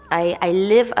I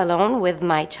live alone with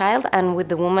my child and with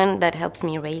the woman that helps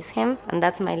me raise him, and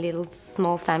that's my little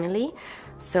small family.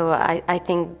 So I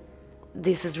think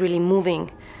this is really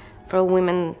moving for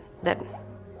women that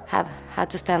have had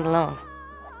to stand alone.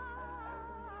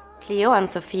 Cleo and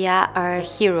Sofia are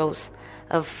heroes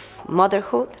of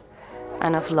motherhood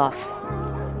and of love.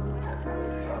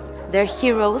 They're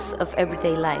heroes of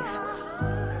everyday life.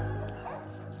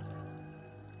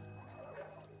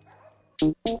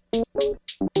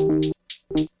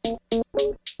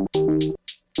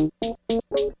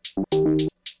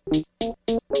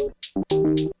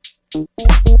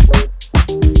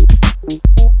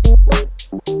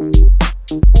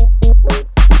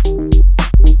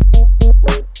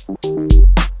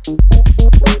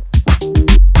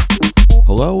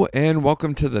 Hello and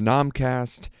welcome to the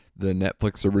Nomcast, the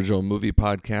Netflix original movie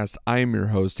podcast. I am your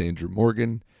host, Andrew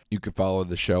Morgan. You can follow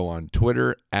the show on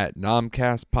Twitter at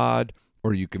NomcastPod,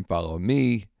 or you can follow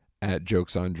me at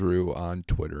JokesOnDrew on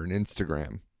Twitter and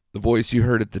Instagram. The voice you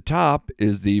heard at the top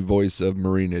is the voice of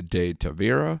Marina de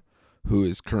Tavira, who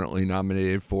is currently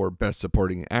nominated for Best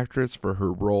Supporting Actress for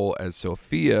her role as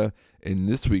Sofia in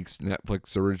this week's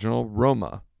Netflix original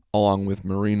Roma. Along with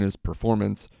Marina's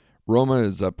performance, Roma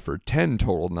is up for 10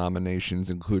 total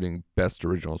nominations, including Best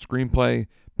Original Screenplay,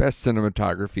 Best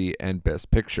Cinematography, and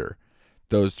Best Picture.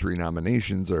 Those 3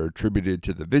 nominations are attributed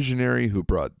to the visionary who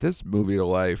brought this movie to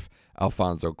life,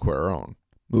 Alfonso Cuarón.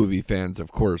 Movie fans,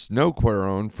 of course, know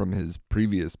Cuarón from his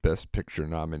previous Best Picture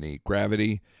nominee,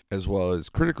 Gravity, as well as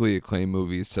critically acclaimed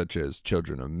movies such as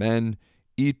Children of Men,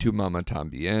 Y Tu Mamá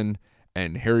También,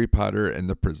 and Harry Potter and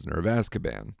the Prisoner of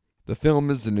Azkaban. The film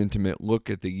is an intimate look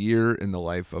at the year in the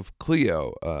life of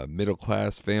Cleo, a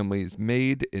middle-class family's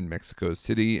maid in Mexico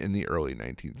City in the early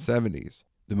 1970s.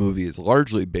 The movie is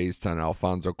largely based on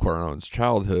Alfonso Cuarón's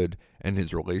childhood and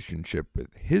his relationship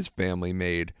with his family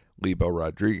maid, Libo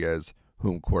Rodriguez,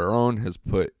 whom Cuarón has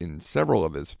put in several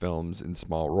of his films in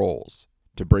small roles.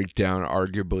 To break down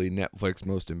arguably Netflix's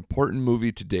most important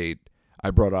movie to date,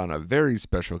 I brought on a very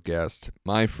special guest,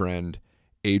 my friend,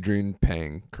 Adrian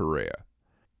Peng Correia.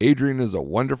 Adrian is a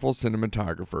wonderful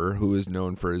cinematographer who is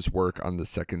known for his work on the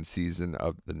second season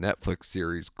of the Netflix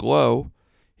series Glow.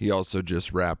 He also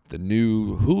just wrapped the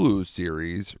new Hulu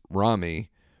series, ROMA,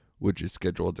 which is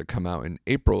scheduled to come out in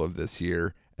April of this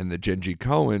year, and the Jenji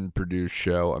Cohen-produced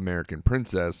show American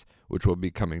Princess, which will be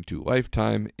coming to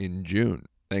Lifetime in June.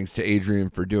 Thanks to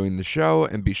Adrian for doing the show,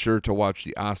 and be sure to watch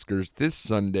the Oscars this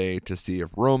Sunday to see if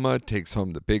Roma takes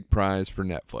home the big prize for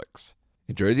Netflix.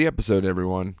 Enjoy the episode,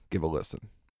 everyone. Give a listen.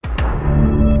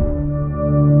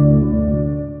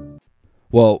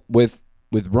 Well, with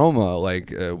Roma,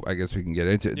 like I guess we can get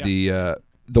into it. Yeah.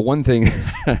 The one thing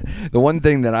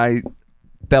that I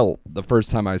felt the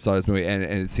first time I saw this movie, and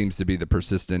it seems to be the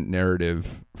persistent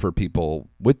narrative for people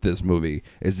with this movie,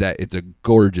 is that it's a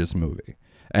gorgeous movie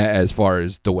as far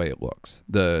as the way it looks,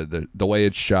 the way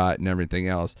it's shot and everything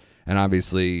else. And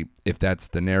obviously, if that's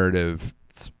the narrative,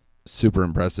 it's super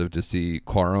impressive to see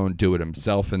Cuarón do it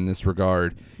himself in this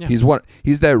regard. Yeah.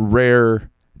 He's that rare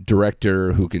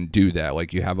director who can do that.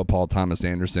 Like, you have a Paul Thomas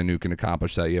Anderson who can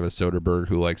accomplish that. You have a Soderbergh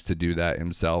who likes to do that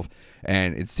himself.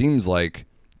 And it seems like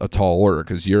a tall order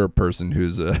because you're a person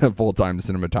who's a full-time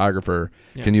cinematographer.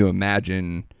 Yeah. Can you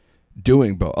imagine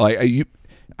doing both? Like,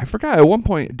 I forgot, at one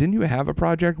point, didn't you have a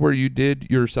project where you did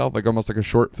yourself, like almost like a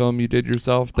short film you did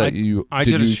yourself that I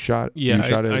did shot it as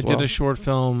well? I did a short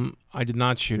film. I did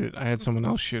not shoot it. I had someone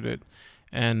else shoot it,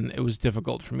 and it was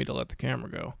difficult for me to let the camera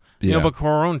go. Yeah. But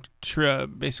Cuarón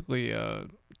basically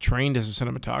trained as a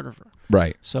cinematographer.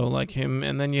 Right. So like him,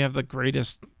 and then you have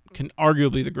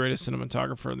arguably the greatest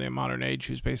cinematographer of the modern age,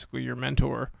 who's basically your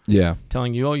mentor. Yeah.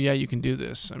 Telling you, oh yeah, you can do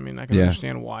this. I mean, I can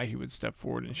understand why he would step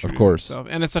forward and shoot it himself.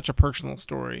 And it's such a personal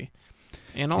story.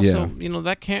 And also,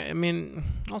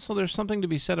 also there's something to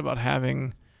be said about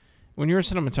having, when you're a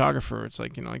cinematographer, it's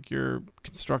like, like you're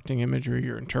constructing imagery,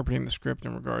 you're interpreting the script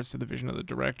in regards to the vision of the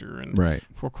director. And right.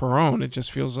 For Cuarón, it just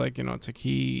feels like, it's like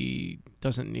he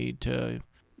doesn't need to,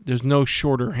 there's no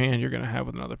shorter hand you're going to have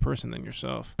with another person than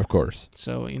yourself. Of course.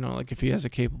 So, like if he has a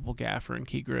capable gaffer and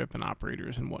key grip and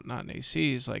operators and whatnot and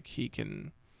ACs, like he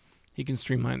can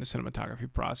streamline the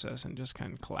cinematography process and just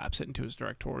kind of collapse it into his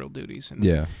directorial duties. And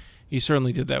yeah, he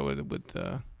certainly did that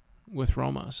with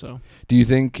Roma. So, do you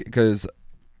think, because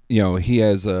he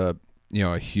has a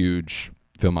huge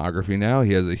filmography now,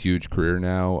 he has a huge career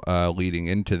now leading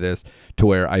into this, to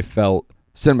where I felt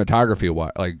cinematography,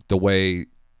 like the way,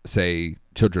 say,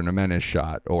 Children of Men is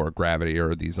shot, or Gravity,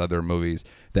 or these other movies,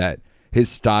 that his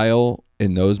style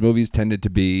in those movies tended to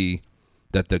be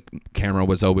that the camera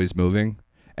was always moving.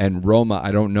 And Roma,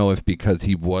 I don't know if because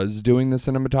he was doing the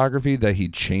cinematography that he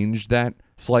changed that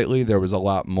slightly. There was a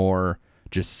lot more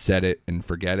just set it and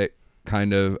forget it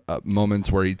kind of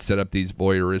moments where he'd set up these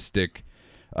voyeuristic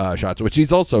shots, which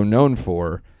he's also known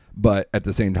for, but at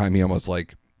the same time he almost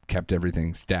like kept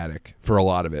everything static for a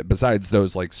lot of it, besides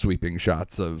those like sweeping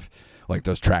shots of like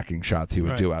those tracking shots he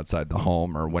would do outside the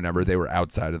home or whenever they were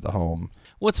outside of the home.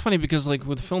 Well, it's funny because like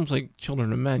with films like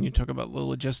Children of Men, you talk about the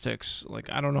logistics. Like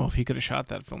I don't know if he could have shot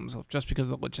that film himself just because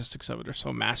the logistics of it are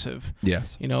so massive.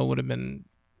 Yes. You know, it would have been,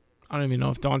 I don't even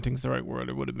know if daunting's the right word.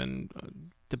 It would have been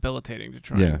debilitating to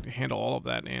try and handle all of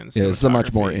that. And it's a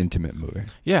much more intimate movie.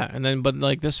 Yeah, and then but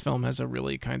like this film has a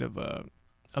really kind of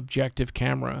objective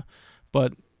camera,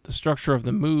 but the structure of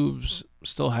the moves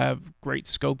still have great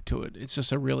scope to it. It's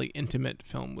just a really intimate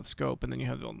film with scope, and then you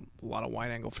have a lot of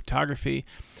wide-angle photography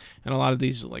and a lot of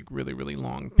these like really, really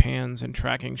long pans and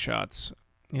tracking shots.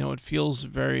 You know, it feels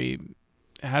it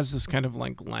has this kind of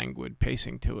like languid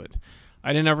pacing to it.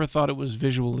 I never thought it was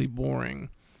visually boring.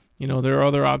 You know, there are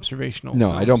other observational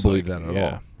films, I don't believe that at all.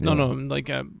 Yeah. No,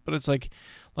 like, but it's like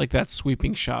that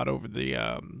sweeping shot over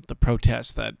the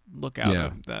protests that look out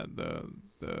of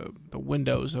the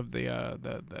windows of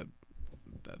that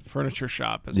furniture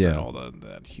shop as all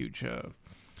that huge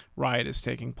riot is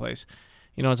taking place.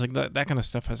 You know, it's like that kind of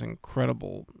stuff has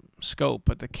incredible scope,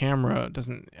 but the camera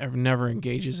never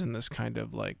engages in this kind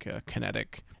of like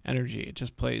kinetic energy. It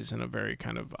just plays in a very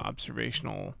kind of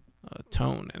observational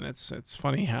tone, and it's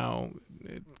funny how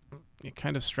it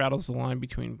kind of straddles the line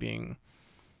between being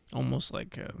almost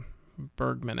like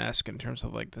Bergman-esque in terms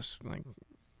of like this like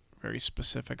very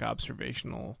specific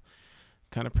observational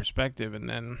kind of perspective, and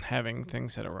then having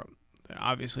things that are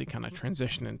obviously kind of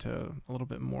transition into a little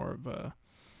bit more of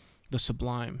the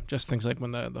sublime. Just things like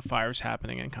when the fire's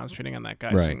happening and concentrating on that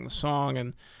guy singing the song,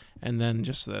 and then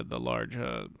just the large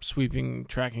sweeping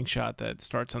tracking shot that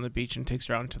starts on the beach and takes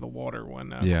her out into the water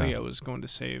when Cleo is going to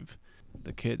save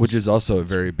the kids. Which is also a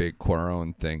very big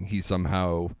Cuarón thing.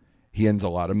 He ends a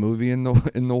lot of movie in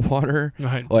the water.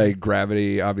 Right. Like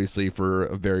Gravity, obviously for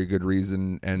a very good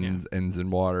reason, ends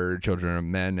in water. Children of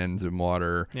Men ends in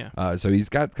water. Yeah. So he's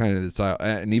got kind of this style,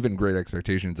 and even Great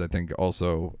Expectations, I think,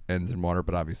 also ends in water.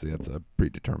 But obviously, that's a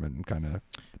predetermined kind of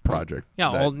project.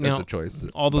 Yeah, that's a choice.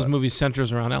 All those movies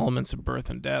centers around elements of birth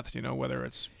and death. You know, whether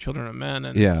it's Children of Men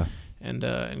and and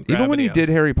Gravity. Even when he did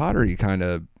Harry Potter, he kind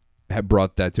of had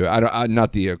brought that to it.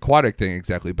 Not the aquatic thing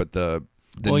exactly, but the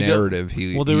narrative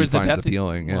he finds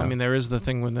appealing. Well, I mean, there is the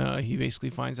thing when he basically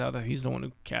finds out that he's the one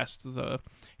who cast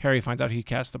Harry finds out he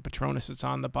cast the Patronus. It's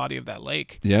on the body of that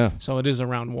lake. Yeah. So it is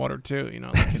around water too. You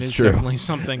know, like it is true. Definitely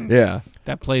something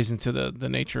that plays into the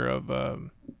nature of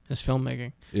his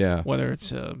filmmaking. Yeah. Whether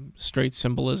it's straight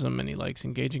symbolism and he likes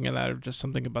engaging in that, or just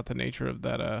something about the nature of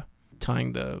that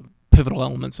tying the pivotal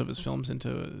elements of his films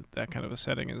into that kind of a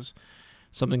setting is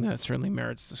something that certainly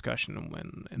merits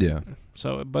discussion.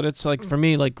 So, but it's like, for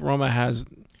me, like Roma has,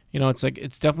 you know, it's like,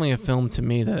 it's definitely a film to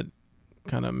me that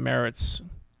kind of merits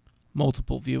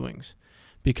multiple viewings,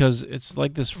 because it's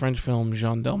like this French film,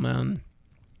 Jean Delman,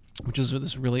 which is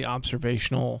this really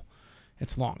observational,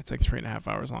 it's long, it's like 3.5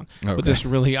 hours long, but this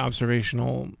really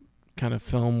observational kind of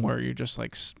film where you're just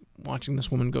like watching this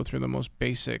woman go through the most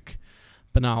basic,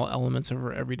 banal elements of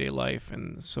her everyday life.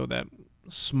 And so that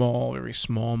very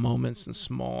small moments and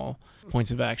small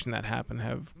points of action that happen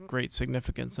have great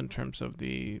significance in terms of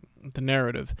the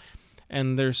narrative.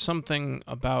 And there's something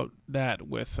about that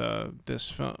with this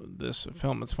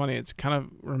film. It's funny. It's kind of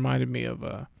reminded me of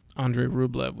Andrei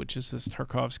Rublev, which is this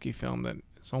Tarkovsky film that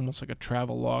is almost like a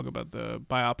travel log about the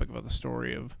biopic about the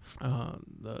story of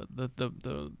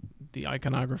the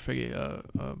iconography of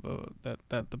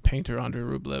that the painter Andrei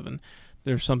Rublev. And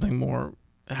there's something more.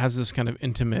 It has this kind of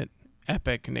intimate,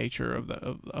 epic nature of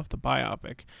the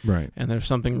biopic, right? And there's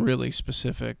something really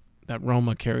specific that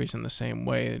Roma carries in the same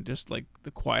way, just like the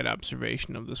quiet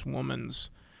observation of this woman's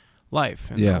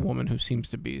life, and a woman who seems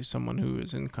to be someone who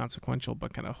is inconsequential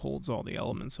but kind of holds all the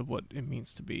elements of what it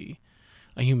means to be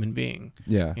a human being.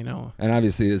 Yeah, you know. And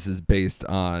obviously this is based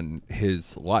on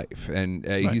his life, and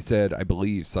he said, I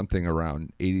believe, something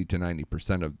around 80 to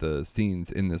 90% of the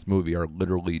scenes in this movie are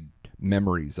literally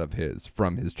memories of his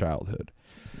from his childhood.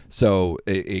 So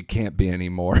it can't be any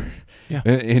more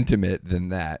intimate than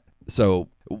that. So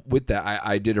with that,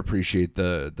 I did appreciate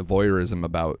the voyeurism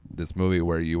about this movie,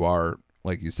 where you are,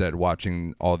 like you said,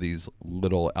 watching all these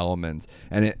little elements.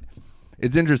 And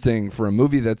it's interesting for a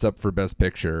movie that's up for Best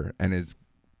Picture and is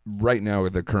right now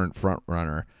the current front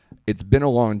runner. It's been a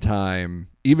long time.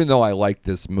 Even though I like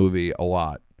this movie a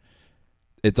lot,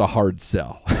 it's a hard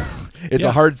sell. It's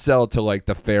a hard sell to like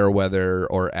the fair weather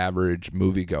or average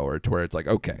moviegoer, to where it's like,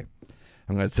 okay,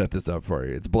 I'm going to set this up for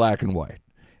you. It's black and white.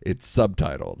 It's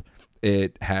subtitled.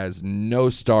 It has no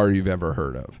star you've ever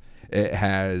heard of. It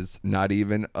has not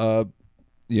even a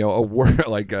word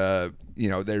like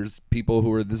there's people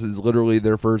who are, this is literally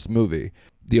their first movie.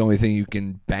 The only thing you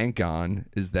can bank on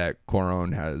is that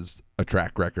Cuarón has a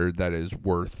track record that is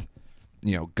worth,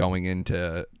 going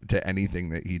into anything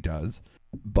that he does.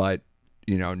 But,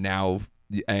 now,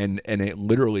 and it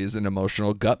literally is an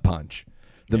emotional gut punch.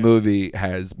 The movie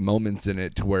has moments in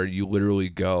it to where you literally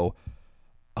go,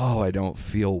 oh, I don't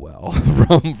feel well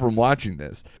from watching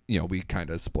this. We kind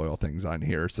of spoil things on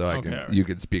here, so you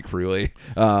can speak freely.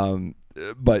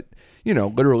 But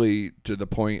literally to the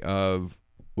point of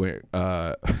where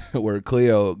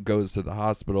Cleo goes to the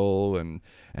hospital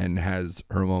and has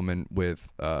her moment with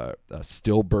a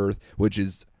stillbirth, which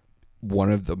is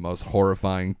one of the most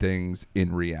horrifying things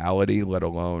in reality, let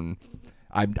alone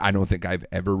I don't think I've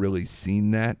ever really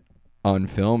seen that on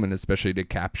film, and especially to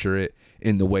capture it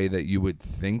in the way that you would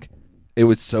think. It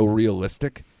was so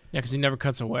realistic. Yeah, because he never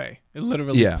cuts away. It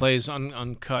literally plays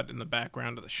uncut in the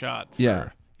background of the shot. Yeah.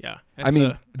 I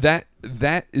mean, that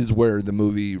is where the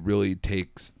movie really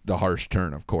takes the harsh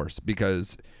turn, of course,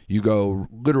 because you go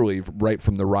literally right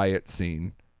from the riot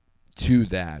scene to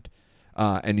that,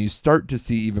 and you start to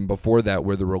see even before that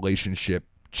where the relationship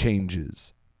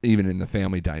changes, even in the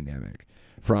family dynamic.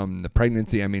 From the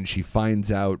pregnancy, I mean, she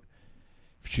finds out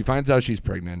she's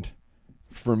pregnant.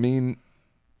 Fermin,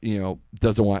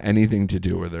 doesn't want anything to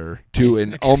do with her.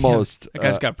 That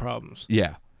guy's got problems.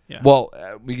 Yeah. Well,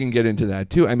 we can get into that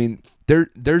too. I mean,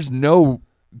 there's no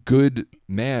good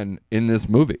man in this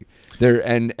movie. There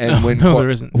isn't.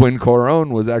 When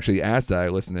Cuarón was actually asked that, I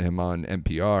listened to him on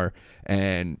NPR,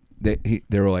 and they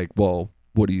were like, "Well,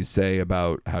 what do you say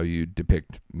about how you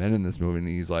depict men in this movie?" And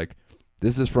he's like,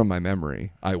 "This is from my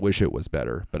memory. I wish it was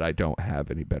better, but I don't have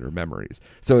any better memories."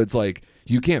 So it's like,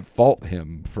 you can't fault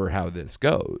him for how this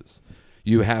goes.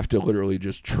 You have to literally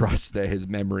just trust that his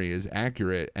memory is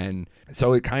accurate. And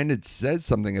so it kind of says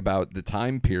something about the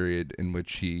time period in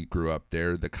which he grew up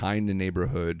there, the kind of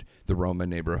neighborhood the Roma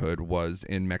neighborhood was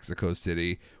in Mexico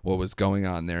City, what was going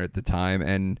on there at the time,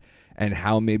 and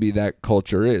how maybe that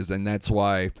culture is. And that's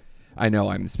why I know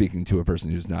I'm speaking to a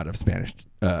person who's not of Spanish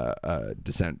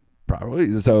descent,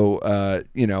 probably. So,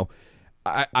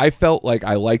 I felt like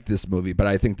I liked this movie, but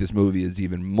I think this movie is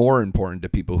even more important to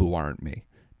people who aren't me.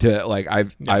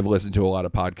 I've listened to a lot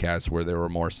of podcasts where there were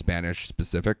more Spanish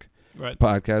specific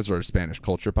podcasts or Spanish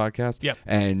culture podcasts. Yeah.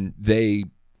 And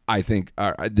I think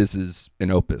this is an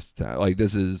opus. Like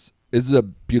this is a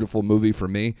beautiful movie for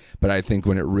me, but I think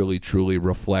when it really truly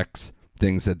reflects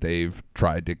things that they've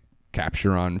tried to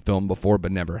capture on film before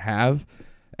but never have,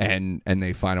 and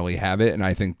they finally have it. And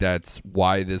I think that's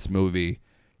why this movie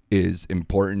is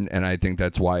important, and I think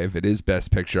that's why, if it is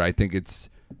Best Picture, I think it's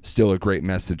still a great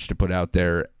message to put out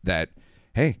there that,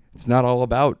 hey, it's not all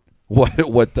about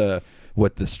what the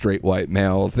straight white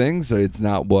male thing. So it's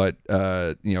not what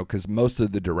because most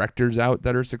of the directors out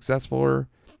that are successful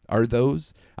are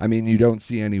those. I mean, you don't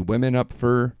see any women up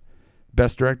for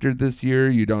Best Director this year.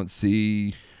 You don't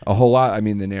see a whole lot. I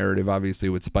mean, the narrative obviously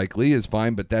with Spike Lee is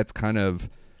fine, but that's kind of,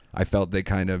 I felt they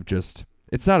kind of just,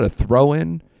 it's not a throw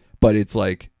in, but it's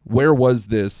like, where was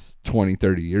this 20,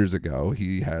 30 years ago?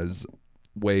 He has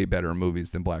way better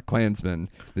movies than BlacKkKlansman.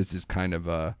 This is kind of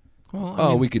a,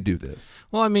 we could do this.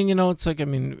 Well, I mean, it's like, I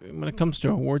mean, when it comes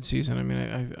to award season, I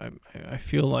mean, I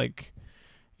feel like,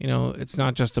 it's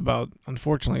not just about,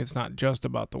 unfortunately, it's not just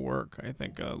about the work. I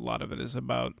think a lot of it is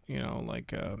about,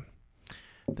 the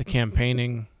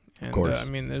campaigning. And, of course. I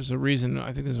mean, there's a reason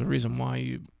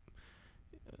why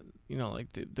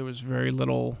there was very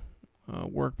little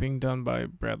work being done by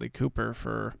Bradley Cooper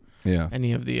for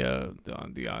any of the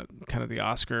kind of the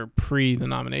Oscar pre the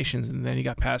nominations, and then he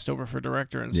got passed over for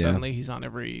director, and suddenly he's on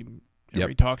every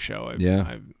talk show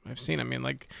I've seen. I mean,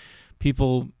 like,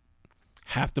 people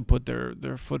have to put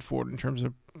their foot forward in terms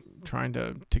of trying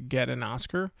to get an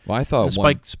Oscar. Well, I thought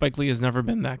Spike Lee has never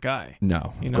been that guy.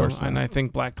 No, of course not. And I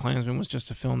think BlacKkKlansman was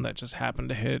just a film that just happened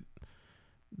to hit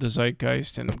the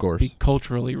zeitgeist and of course be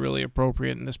culturally really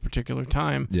appropriate in this particular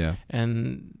time. Yeah.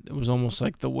 And it was almost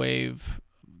like the wave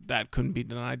that couldn't be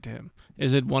denied to him.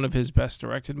 Is it one of his best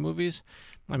directed movies?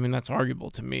 I mean, that's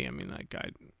arguable to me. I mean, like,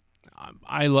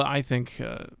 I think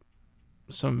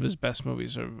some of his best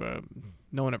movies are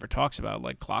no one ever talks about,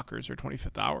 like Clockers or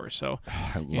 25th Hour. So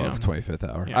I love 25th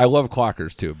Hour. Yeah. I love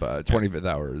Clockers too, but 25th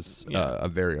Hour is a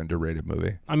very underrated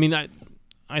movie. I mean,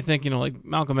 I think, like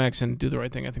Malcolm X and Do the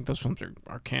Right Thing, I think those films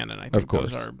are canon. I think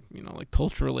those are, like,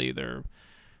 culturally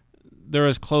they're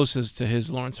as close as to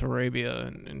his Lawrence of Arabia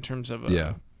in terms of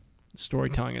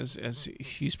storytelling as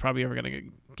he's probably ever going to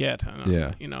get.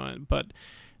 But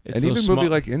it's and even movie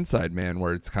like Inside Man,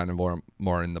 where it's kind of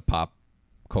more in the pop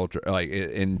culture, like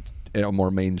in a more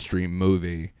mainstream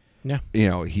movie.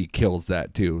 Yeah, he kills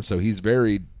that too. So he's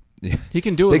very. He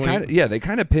can do it. They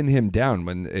kind of pin him down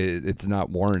when it's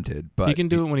not warranted, but he can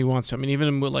do it when he wants to. I mean, even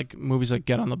in like movies like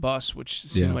Get on the Bus, which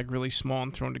seem like really small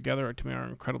and thrown together, to me are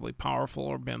incredibly powerful,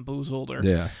 or Bamboozled, or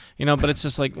But it's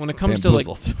just like when it comes to like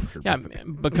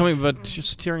but just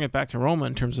steering it back to Roma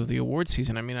in terms of the award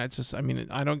season. I mean,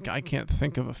 I can't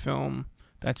think of a film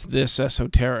that's this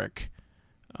esoteric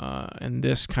and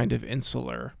this kind of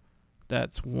insular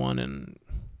that's won in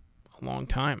a long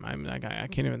time. I mean, I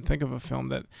can't even think of a film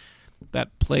that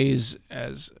plays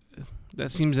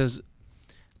that seems as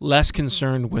less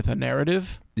concerned with a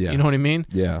narrative. Yeah. You know what I mean?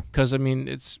 Yeah. Because I mean,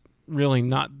 it's really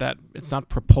not that. It's not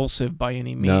propulsive by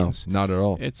any means. No, not at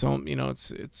all. It's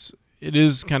it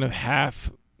is kind of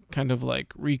half, kind of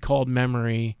like recalled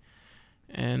memory,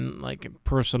 and like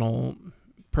personal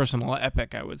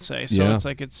epic, I would say. So it's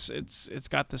like it's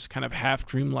got this kind of half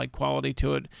dreamlike quality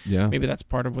to it. Yeah. Maybe that's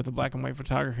part of what the black and white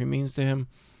photography means to him.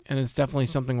 And it's definitely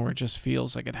something where it just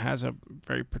feels like it has a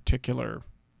very particular.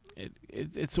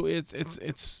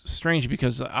 It's strange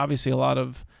because obviously a lot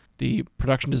of the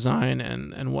production design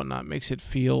and whatnot makes it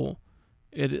feel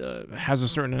it has a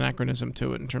certain anachronism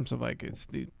to it in terms of like it's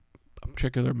the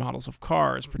particular models of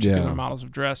cars, particular models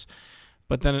of dress,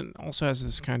 but then it also has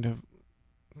this kind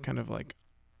of like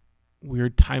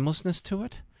weird timelessness to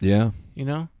it. Yeah.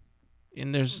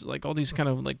 And there's like all these kind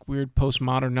of like weird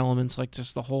postmodern elements, like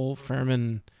just the whole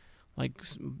Fairman like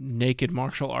naked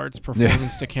martial arts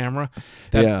performance to camera.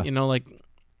 That, like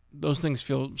those things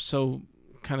feel so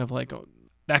kind of like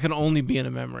that can only be in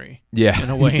a memory. Yeah. In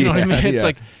a way, you know what I mean? It's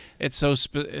like it's so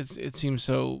it seems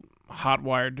so hot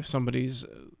wired to somebody's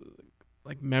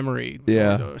like memory,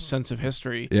 or sense of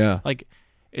history. Yeah. Like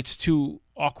it's too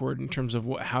awkward in terms of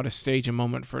how to stage a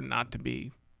moment for it not to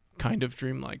be kind of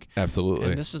dreamlike. Absolutely.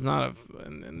 And this is not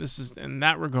and this is in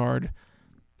that regard.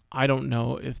 I don't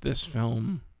know if this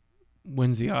film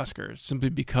wins the Oscar simply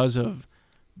because of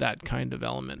that kind of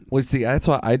element. Well, see, that's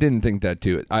why I didn't think that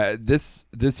too. This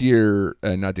year,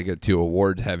 not to get too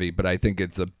award heavy, but I think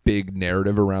it's a big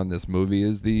narrative around this movie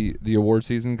is the award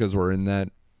season because we're in that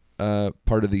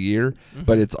part of the year. Mm-hmm.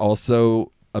 But it's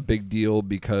also a big deal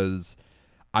because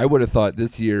I would have thought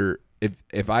this year,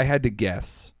 if I had to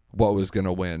guess what was going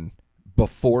to win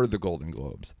before the Golden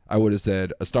Globes, I would have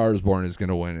said A Star Is Born is going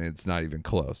to win, and it's not even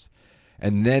close.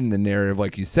 And then the narrative,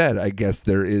 like you said, I guess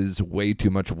there is way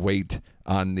too much weight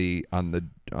on the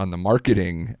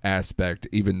marketing aspect.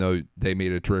 Even though they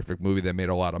made a terrific movie that made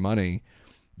a lot of money,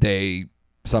 they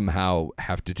somehow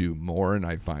have to do more, and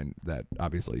I find that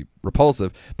obviously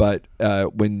repulsive. But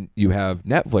when you have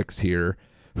Netflix here,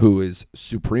 who is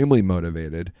supremely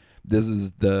motivated, this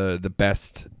is the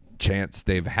best chance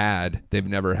they've had. They've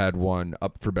never had one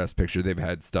up for Best Picture. They've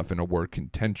had stuff in award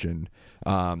contention.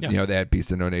 They had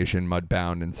Beast of No Nation,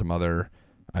 Mudbound, and some other,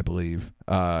 I believe,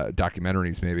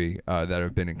 documentaries maybe that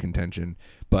have been in contention.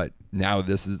 But now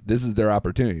this is their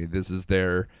opportunity.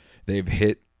 They've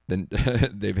hit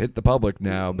the public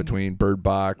now between Bird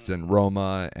Box and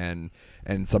Roma and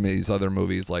some of these other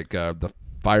movies like the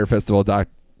Fire Festival doc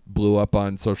blew up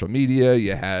on social media.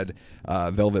 You had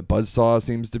Velvet Buzzsaw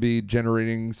seems to be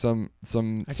generating some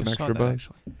extra buzz.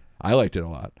 I liked it a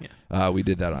lot. Yeah. We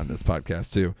did that on this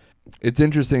podcast too. It's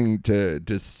interesting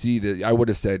to see that. I would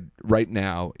have said right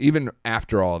now, even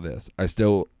after all this, I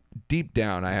still deep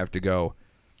down I have to go,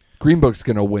 Green Book's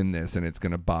going to win this, and it's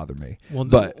going to bother me.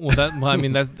 I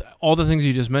mean, that's all the things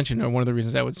you just mentioned are one of the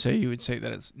reasons you would say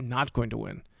that it's not going to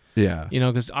win. Yeah.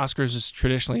 Because Oscars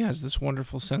traditionally has this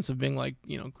wonderful sense of being like,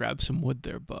 grab some wood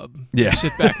there, bub. Yeah.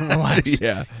 Sit back and relax.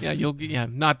 Yeah. Yeah,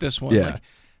 not this one. Yeah.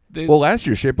 Last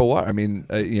year, Shape of Water, I mean,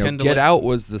 Get Out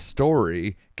was the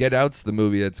story. Get Out's the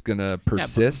movie that's going to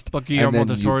persist. But Guillermo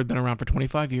del Toro had been around for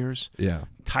 25 years. Yeah.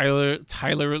 Tyler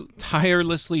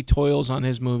tirelessly toils on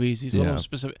his movies. He's a little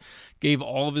specific. Gave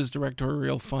all of his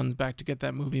directorial funds back to get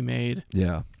that movie made.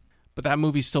 Yeah. But that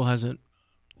movie still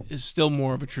is still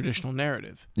more of a traditional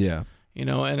narrative. Yeah.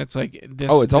 And it's like this.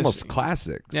 Oh, it's almost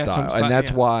classic style. And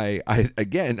that's why I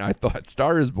thought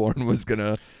Star Is Born was going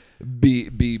to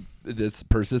be this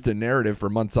persistent narrative for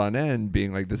months on end,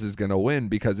 being like, this is going to win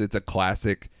because it's a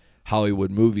classic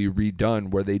Hollywood movie redone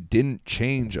where they didn't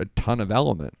change a ton of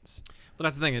elements. Well,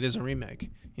 that's the thing. It is a remake,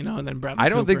 and then Bradley I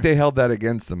don't Cooper. think they held that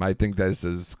against them. I think this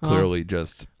is clearly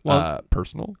just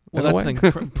personal. Well, that's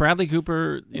the thing. Bradley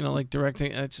Cooper, like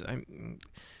directing, I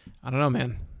don't know,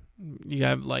 man. You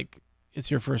have like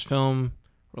it's your first film.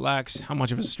 Relax. How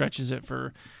much of a stretch is it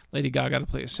for Lady Gaga to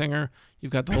play a singer?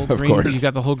 You've got the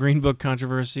whole Green Book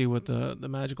controversy with the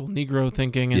magical Negro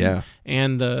thinking,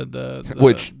 and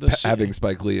having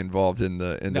Spike Lee involved in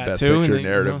the Best Picture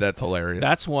narrative, that's hilarious.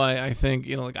 That's why I think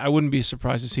I wouldn't be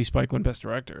surprised to see Spike win Best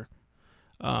Director.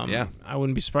 I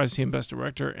wouldn't be surprised to see him Best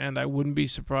Director, and I wouldn't be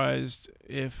surprised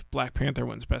if Black Panther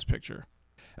wins Best Picture.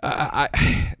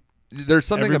 There's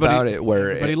something about it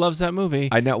where everybody loves that movie.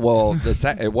 I know. Well,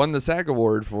 it won the SAG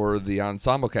award for the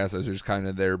ensemble cast, which is kind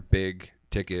of their big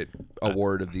ticket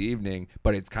award of the evening.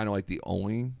 But it's kind of like the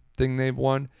only thing they've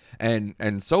won, and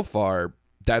so far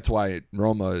that's why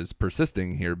Roma is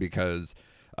persisting here, because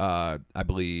I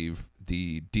believe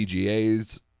the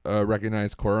DGAs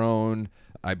recognize Cuarón.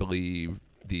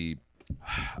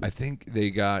 I think they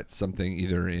got something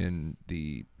either in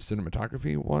the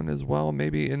cinematography one as well,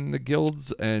 maybe in the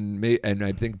guilds, and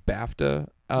I think BAFTA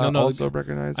also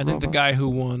recognized I think Roma. the guy who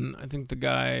won,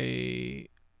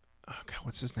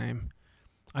 what's his name?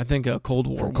 I think Cold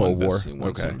War from Cold War.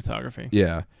 Cinematography.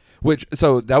 Yeah,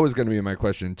 so that was going to be my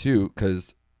question too,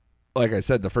 because like I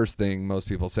said, the first thing most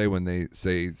people say when they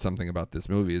say something about this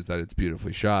movie is that it's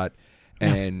beautifully shot.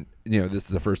 And, this is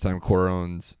the first time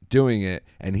Cuarón's doing it,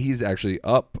 and he's actually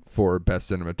up for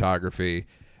Best Cinematography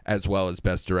as well as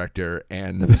Best Director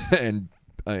and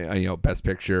Best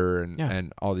Picture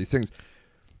and all these things.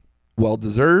 Well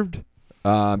deserved.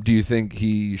 Do you think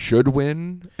he should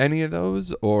win any of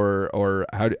those, or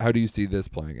how do you see this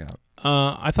playing out?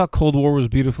 I thought Cold War was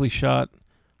beautifully shot.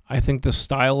 I think the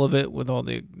style of it, with all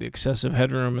the excessive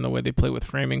headroom and the way they play with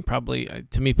framing, probably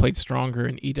to me played stronger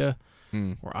in Ida.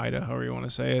 Or Ida, however you want to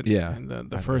say it. Yeah. And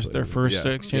their first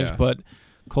exchange. Yeah. But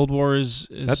Cold War is...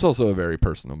 That's also a very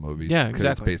personal movie. Yeah, exactly.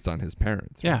 It's based on his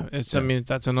parents. Yeah. Right? I mean,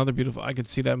 that's another beautiful... I could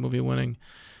see that movie winning.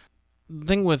 The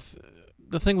thing with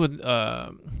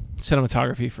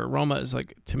cinematography for Roma is,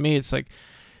 to me, it's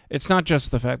it's not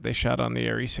just the fact they shot on the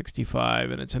Arri 65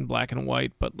 and it's in black and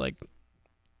white, but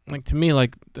to me,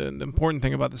 the important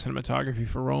thing about the cinematography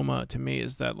for Roma, to me,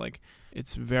 is that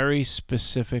it's very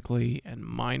specifically and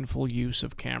mindful use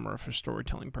of camera for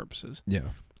storytelling purposes. Yeah.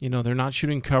 They're not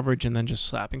shooting coverage and then just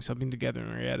slapping something together in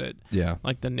your edit. Yeah.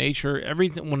 The nature, every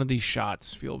one of these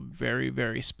shots feel very,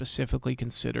 very specifically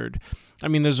considered. I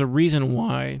mean, there's a reason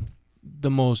why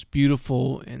the most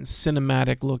beautiful and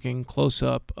cinematic looking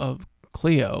close-up of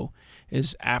Cleo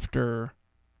is after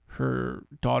her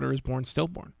daughter is born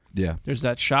stillborn. Yeah. There's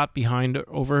that shot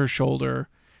over her shoulder,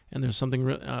 and there's something,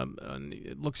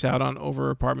 it looks out over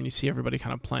her apartment. You see everybody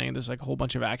kind of playing. There's a whole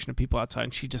bunch of action of people outside,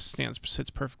 and she just sits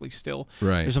perfectly still.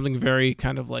 Right. There's something very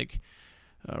kind of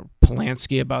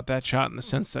Polanski about that shot, in the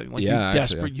sense that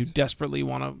you desperately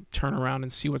want to turn around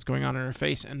and see what's going on in her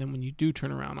face. And then when you do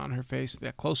turn around on her face,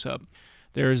 that close-up,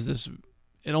 there's this...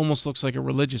 It almost looks like a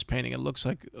religious painting. It looks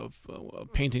like a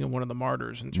painting of one of the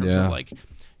martyrs, in terms of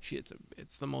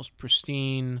it's the most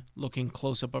pristine looking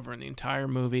close up of her in the entire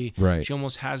movie. Right. She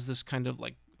almost has this kind of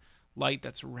light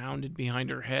that's rounded behind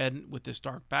her head with this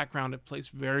dark background. It plays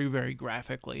very, very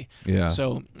graphically. Yeah.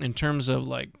 So in terms of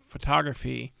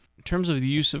photography, in terms of the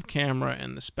use of camera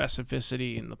and the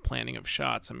specificity and the planning of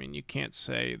shots, I mean, you can't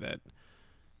say that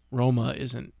Roma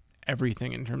isn't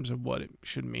everything in terms of what it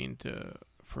should mean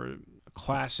for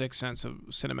classic sense of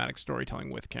cinematic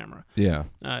storytelling with camera. Yeah.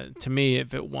 To me,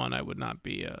 if it won, I would not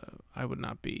be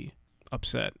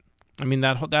upset. I mean,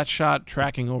 that shot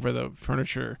tracking over the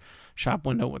furniture shop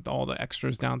window with all the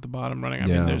extras down at the bottom running. I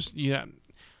mean,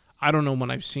 I don't know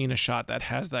when I've seen a shot that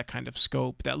has that kind of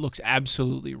scope that looks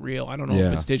absolutely real. I don't know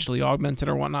if it's digitally augmented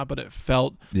or whatnot, but it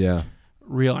felt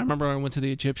real. I remember I went to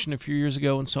the Egyptian a few years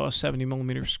ago and saw a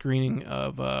 70mm screening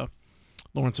of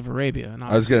Lawrence of Arabia. And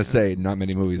I was going to say, not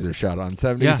many movies are shot on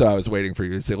 70, so I was waiting for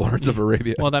you to say Lawrence of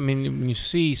Arabia. Well, I mean, when you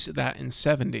see that in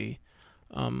 70,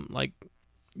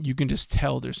 you can just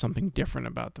tell there's something different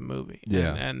about the movie.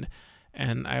 Yeah.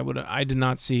 And I did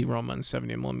not see Roma in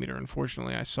 70mm.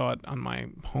 Unfortunately, I saw it on my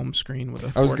home screen with a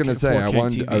 4K, I was going to say,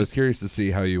 TV. I was curious to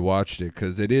see how you watched it,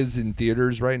 because it is in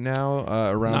theaters right now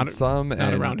around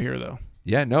Not around here, though.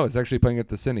 Yeah, no, it's actually playing at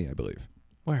the Cine, I believe.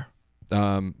 Where?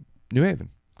 New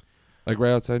Haven.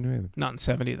 Right outside New Haven. Not in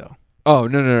 70, though. Oh,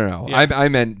 no. Yeah. I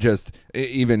meant just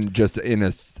in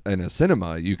a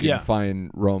cinema, you can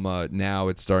find Roma now.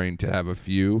 It's starting to have a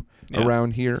few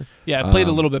around here. Yeah, I played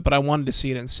a little bit, but I wanted to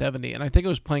see it in 70. And I think it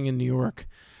was playing in New York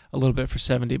a little bit for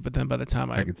 70, but then by the time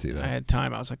I could see that. I had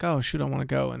time, I was like, oh, shoot, I want to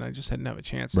go. And I just didn't have a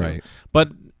chance to. But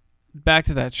back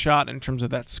to that shot, in terms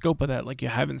of that scope of that, you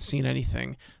haven't seen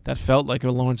anything that felt like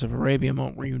a Lawrence of Arabia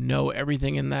moment where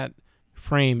everything in that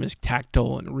frame is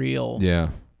tactile and real. Yeah.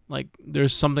 like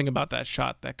there's something about that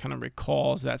shot that kind of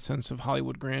recalls that sense of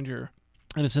Hollywood grandeur.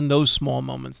 And it's in those small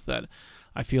moments that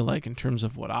I feel like, in terms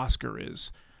of what Oscar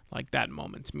is, like that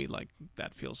moment to me, like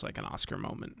that feels like an Oscar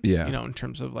moment. Yeah. You know, in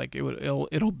terms of like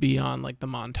it'll be on like the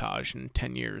montage in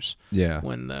 10 years. Yeah.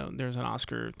 When there's an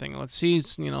Oscar thing. Let's see,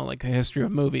 you know, like the history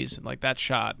of movies, like that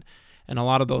shot, and a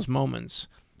lot of those moments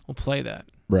will play that.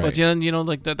 Right. But you know,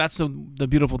 like that's the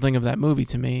beautiful thing of that movie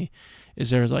to me,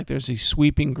 is there's these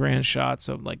sweeping grand shots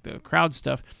of like the crowd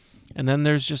stuff, and then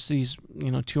there's just these,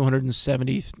 you know,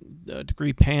 270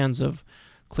 degree pans of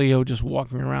Cleo just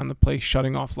walking around the place,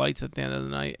 shutting off lights at the end of the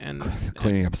night, and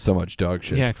cleaning up so much dog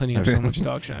shit. Yeah, cleaning up so much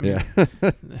dog shit. I mean,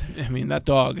 yeah. I mean that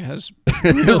dog has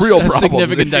real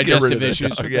significant digestive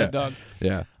issues with yeah. that dog.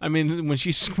 Yeah. I mean, when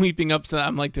she's sweeping up to that,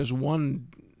 I'm like, there's one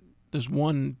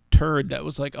turd that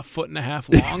was like 1.5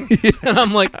 feet long, yeah. and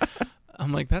I'm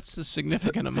like, that's a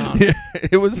significant amount. Yeah,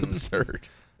 it was absurd.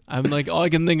 I'm like, all I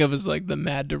can think of is like the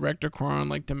mad director Quaron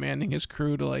like demanding his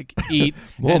crew to like eat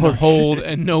More and hold, shit.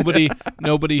 and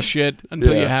nobody shit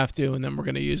until Yeah. you have to, and then we're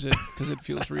gonna use it because it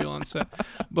feels real on set.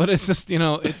 But it's just, you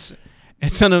know, it's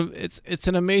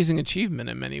an amazing achievement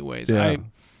in many ways. Yeah.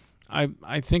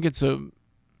 I think it's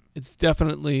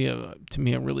definitely to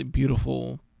me a really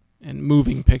beautiful and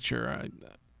moving picture.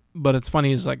 But it's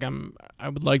funny is like I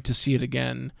would like to see it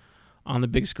again on the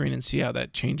big screen and see how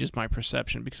that changes my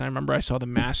perception, because I remember I saw The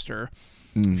Master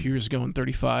a few years ago in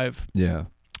 35. Yeah.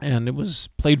 And it was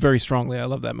played very strongly. I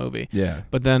love that movie. Yeah.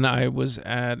 But then I was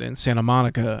in Santa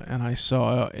Monica, and I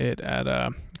saw it at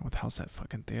what the hell's that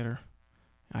fucking theater?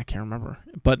 I can't remember.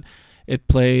 But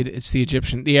it's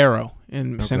the Arrow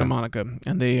in Santa Monica,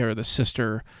 and they are the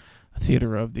sister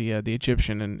theater of the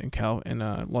Egyptian in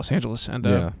Los Angeles,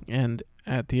 and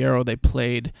at the Arrow they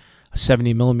played a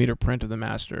 70 millimeter print of The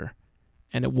Master,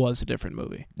 and it was a different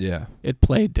movie. Yeah. It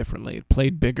played differently. It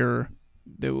played bigger.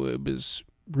 It was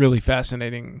really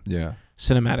fascinating. Yeah.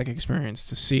 Cinematic experience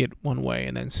to see it one way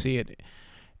and then see it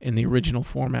in the original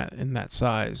format in that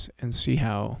size and see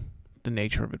how the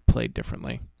nature of it played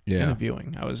differently in a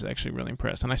viewing. I was actually really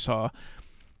impressed, and I saw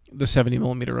the 70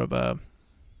 millimeter of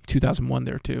 2001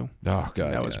 there too. Oh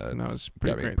god, that was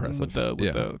pretty great impressive.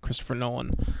 with the Christopher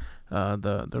Nolan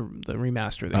the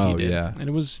remaster that he did. Yeah. And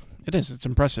it's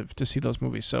impressive to see those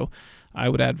movies. So I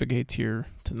would advocate to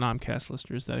Nomcast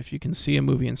listeners that if you can see a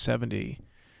movie in 70,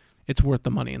 it's worth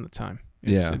the money and the time.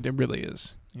 It really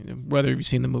is. You know, whether you've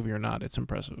seen the movie or not, it's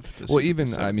impressive.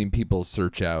 I mean, people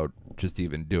search out just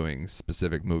even doing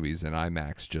specific movies in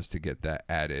IMAX just to get that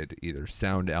added either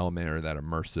sound element or that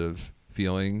immersive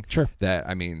feeling. Sure. That,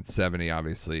 I mean, 70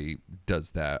 obviously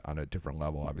does that on a different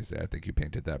level. Obviously, I think you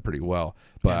painted that pretty well.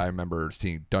 But I remember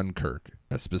seeing Dunkirk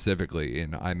specifically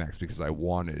in IMAX because I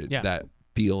wanted that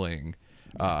feeling,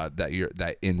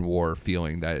 that in-war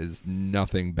feeling that is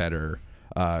nothing better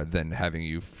than having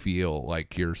you feel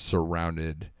like you're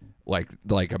surrounded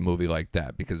like a movie like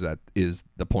that, because that is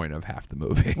the point of half the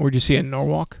movie. Where'd you see it in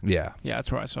Norwalk? Yeah. Yeah, that's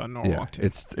where I saw it in Norwalk too.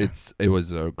 It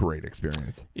was a great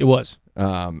experience. It was.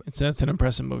 It's an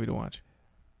impressive movie to watch.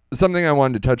 Something I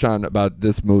wanted to touch on about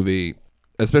this movie,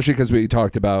 especially because we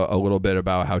talked about a little bit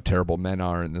about how terrible men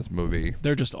are in this movie.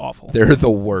 They're just awful. They're the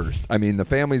worst. I mean, the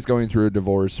family's going through a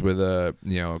divorce with a,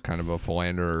 kind of a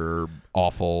philanderer,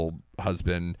 awful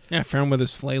husband. Yeah, found with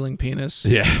his flailing penis.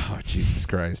 Yeah. Oh, Jesus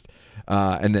Christ.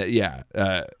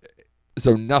 So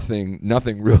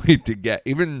nothing really to get.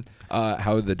 Even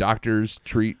how the doctors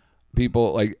treat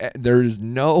people, like there's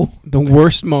no. The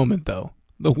worst moment, though.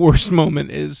 The worst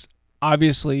moment is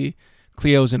obviously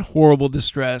Cleo's in horrible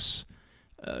distress.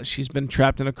 She's been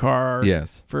trapped in a car.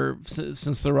 Yes.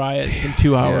 Since the riot. It's been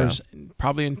 2 hours.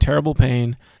 Probably in terrible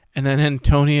pain. And then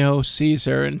Antonio sees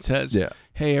her and says,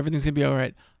 "Hey, everything's gonna be all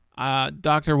right.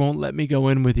 Doctor won't let me go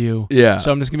in with you. Yeah.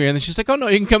 So I'm just gonna be here." And then she's like, "Oh no,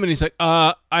 you can come in." He's like,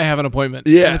 "I have an appointment."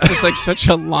 Yeah. And it's just like such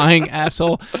a lying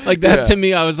asshole. Like that to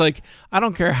me, I was like, I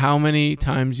don't care how many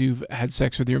times you've had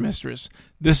sex with your mistress.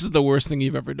 This is the worst thing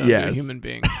you've ever done to a human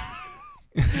being.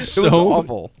 So it was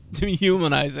awful.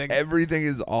 Dehumanizing. Everything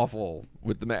is awful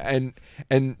with the man.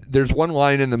 And there's one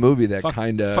line in the movie that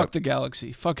kind of fuck the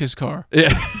galaxy. Fuck his car.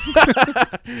 Yeah.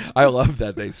 I love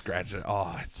that they scratch it.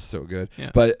 Oh, it's so good.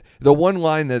 Yeah. But the one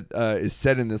line that is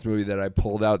said in this movie that I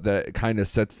pulled out that kind of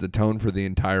sets the tone for the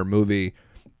entire movie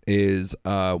is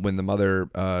when the mother,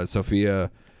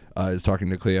 Sophia, is talking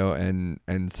to Cleo and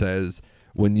says,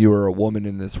 "When you are a woman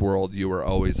in this world, you are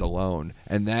always alone."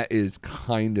 And that is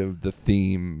kind of the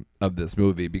theme of this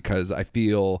movie, because I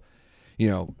feel,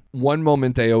 one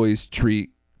moment they always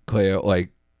treat Cleo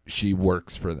like she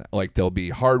works for them. Like they'll be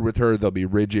hard with her. They'll be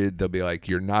rigid. They'll be like,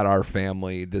 "You're not our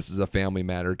family. This is a family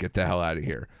matter. Get the hell out of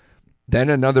here." Then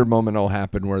another moment will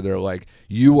happen where they're like,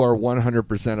 you are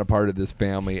 100% a part of this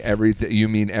family. Everything, you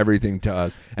mean everything to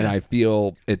us. And I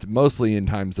feel it's mostly in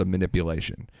times of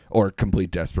manipulation or complete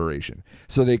desperation.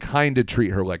 So they kind of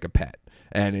treat her like a pet,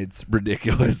 and it's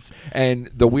ridiculous.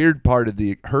 And the weird part of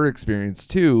her experience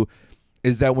too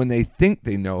is that when they think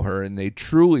they know her and they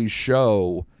truly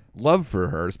show love for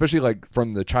her, especially like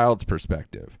from the child's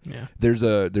perspective. Yeah. There's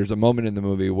a moment in the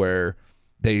movie where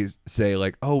they say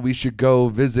like, oh, we should go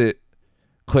visit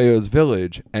Cleo's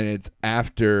village, and it's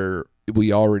after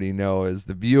we already know as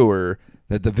the viewer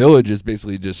that the village is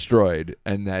basically destroyed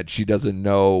and that she doesn't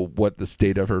know what the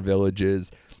state of her village is,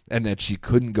 and that she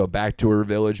couldn't go back to her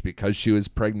village because she was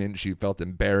pregnant. She felt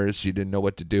embarrassed. She didn't know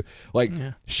what to do. Like,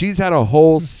 she's had a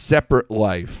whole separate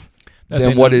life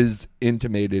than what is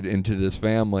intimated into this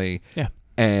family. Yeah.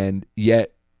 And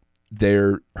yet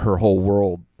they're her whole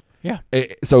world. Yeah.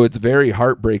 So it's very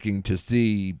heartbreaking to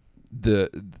see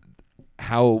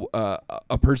how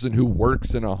a person who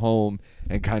works in a home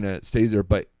and kind of stays there,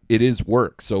 but it is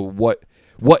work. So what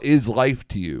is life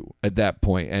to you at that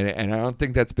point? And I don't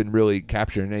think that's been really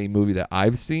captured in any movie that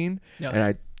I've seen. No. And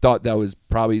I thought that was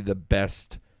probably the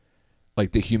best,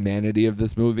 like the humanity of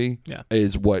this movie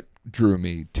is what drew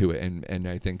me to it, and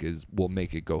I think will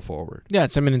make it go forward. Yeah,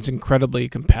 it's incredibly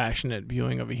compassionate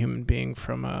viewing of a human being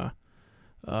from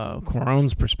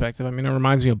Cuarón's perspective. I mean, it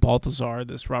reminds me of Balthazar,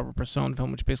 this Robert Bresson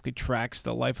film, which basically tracks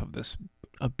the life of this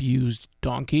abused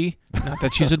donkey. Not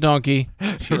that she's a donkey,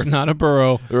 she's not a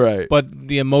burro, right? But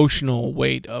the emotional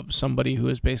weight of somebody who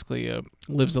is basically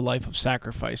lives a life of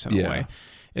sacrifice in a way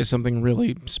is something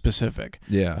really specific.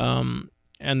 Yeah.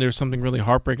 And there's something really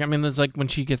heartbreaking. I mean, there's like when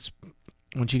she gets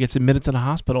admitted to the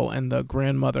hospital and the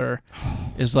grandmother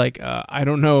is like, I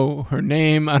don't know her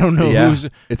name. I don't know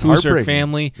who's her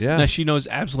family. Yeah. Now, she knows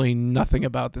absolutely nothing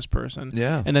about this person.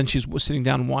 Yeah. And then she's sitting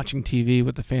down and watching TV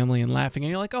with the family and laughing.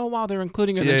 And you're like, oh, wow, they're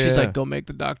including her. And then she's like, go make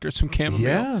the doctor some chamomile.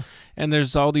 Yeah. And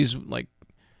there's all these like,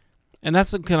 and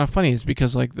that's kind of funny is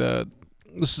because like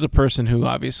this is a person who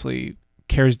obviously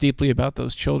cares deeply about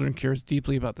those children, cares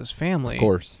deeply about this family. Of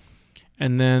course.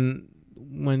 And then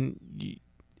when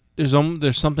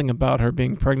there's something about her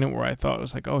being pregnant where I thought it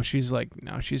was like, oh, she's like,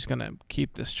 now she's going to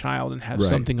keep this child and have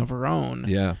something of her own.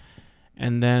 Yeah.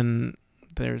 And then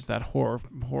there's that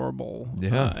horrible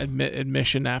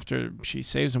admission after she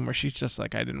saves him where she's just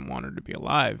like, I didn't want her to be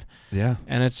alive. Yeah.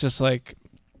 And it's just like.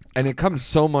 And it comes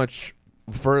so much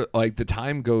for like the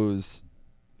time goes.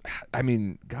 I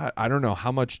mean, God, I don't know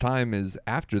how much time is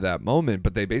after that moment,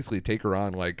 but they basically take her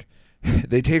on like.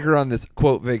 They take her on this,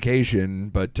 quote, vacation,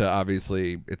 but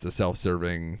obviously it's a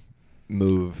self-serving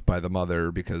move by the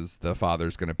mother because the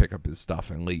father's going to pick up his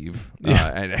stuff and leave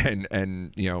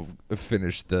and you know,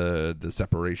 finish the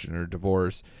separation or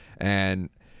divorce.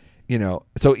 And, you know,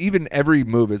 so even every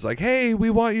move is like, hey, we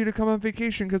want you to come on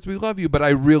vacation because we love you, but I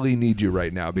really need you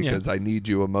right now because I need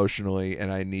you emotionally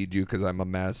and I need you because I'm a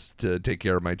mess to take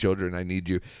care of my children. I need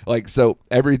you. Like, so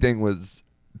everything was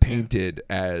painted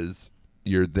as...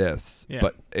 you're this,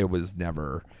 but it was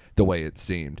never the way it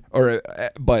seemed.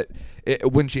 But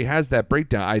when she has that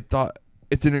breakdown, I thought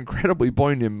it's an incredibly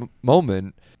poignant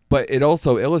moment, but it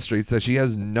also illustrates that she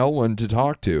has no one to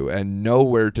talk to and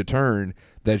nowhere to turn,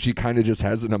 that she kind of just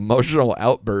has an emotional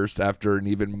outburst after an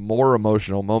even more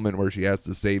emotional moment where she has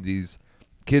to save these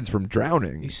kids from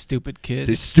drowning. These stupid kids.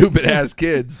 These stupid-ass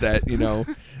kids that, you know,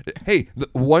 hey, the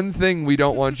one thing we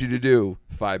don't want you to do,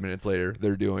 5 minutes later,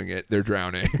 they're doing it. They're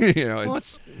drowning. You know,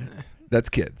 that's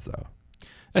kids, though.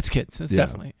 That's kids. It's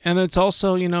definitely. And it's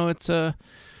also, you know,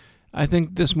 I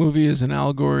think this movie is an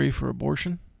allegory for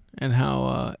abortion and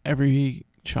how every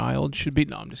child should be.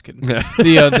 No, I'm just kidding.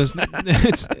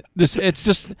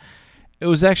 It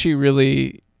was actually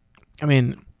really, I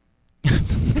mean,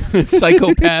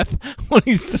 psychopath when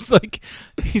he's like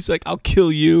I'll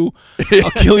kill you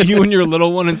and your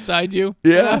little one inside you.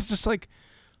 And I was just like,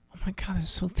 oh my God, this is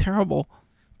so terrible.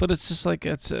 But it's just like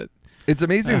it's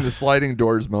amazing the sliding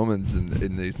doors moments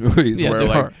in these movies where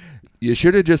like you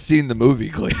should have just seen the movie,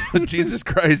 Cleo. Jesus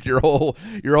Christ, your whole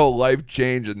life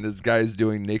changed and this guy's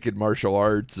doing naked martial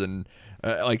arts and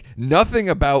like nothing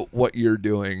about what you're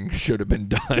doing should have been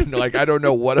done. Like I don't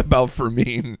know what about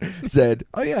Fermin said,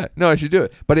 oh yeah, no, I should do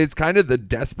it. But it's kind of the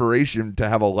desperation to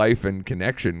have a life and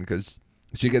connection because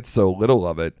she gets so little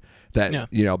of it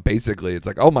that, you know, basically it's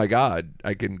like, oh my God,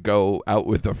 I can go out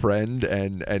with a friend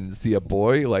and see a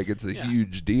boy. Like it's a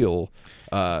huge deal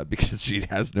because she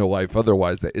has no life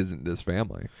otherwise that isn't this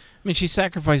family. I mean, she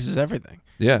sacrifices everything.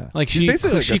 Yeah. Like she's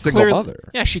basically like a single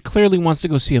mother. Yeah, she clearly wants to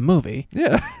go see a movie.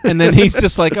 Yeah. And then he's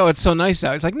just like, oh, it's so nice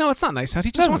out. He's like, no, it's not nice out.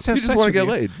 He just wants to have sex with you. He just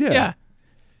want to get laid. Yeah.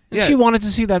 And she wanted to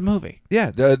see that movie.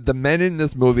 Yeah, the men in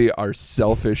this movie are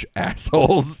selfish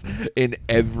assholes in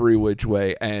every which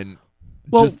way, and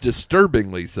just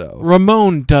disturbingly so.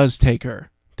 Ramon does take her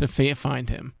to find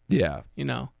him. Yeah.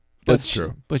 That's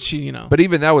true. But she, But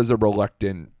even that was a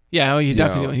reluctant... Yeah, he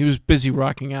definitely... He was busy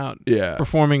rocking out. Yeah.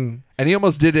 Performing... And he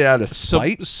almost did it out of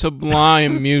spite.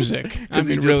 Sublime music. I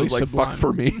mean, really was like, sublime. Fuck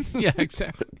for me. Yeah,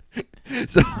 exactly.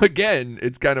 So again,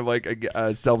 it's kind of like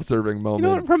a self-serving moment. You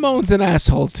know what? Ramon's an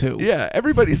asshole too. Yeah,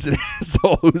 everybody's an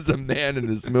asshole who's a man in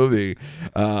this movie.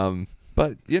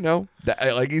 But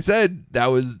like he said, that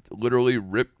was literally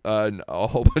ripped. A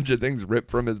whole bunch of things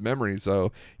ripped from his memory,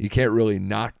 so you can't really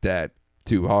knock that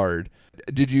too hard.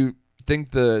 Did you think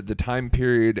the time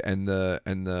period and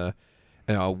the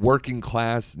working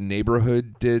class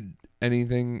neighborhood did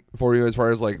anything for you as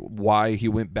far as like why he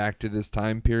went back to this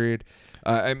time period?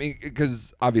 I mean,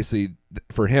 because obviously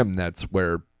for him that's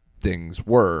where things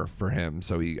were for him,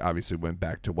 so he obviously went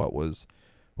back to what was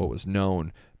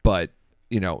known. But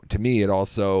to me, it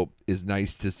also is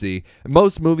nice to see.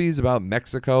 Most movies about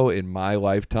Mexico in my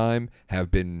lifetime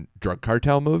have been drug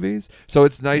cartel movies, so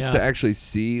it's nice to actually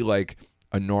see like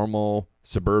a normal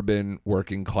suburban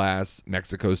working class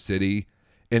Mexico City,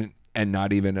 and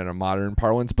not even in a modern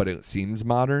parlance, but it seems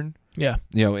modern. Yeah,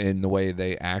 in the way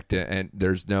they act, and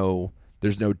there's no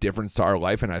difference to our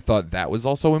life, and I thought that was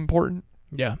also important.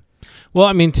 Yeah. Well,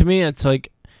 I mean, to me, it's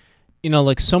like,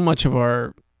 like so much of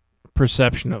our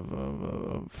perception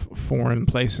of foreign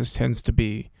places tends to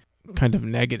be kind of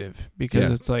negative because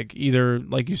it's like either,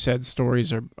 like you said,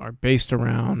 stories are based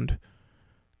around,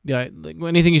 like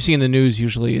anything you see in the news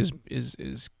usually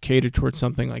is catered towards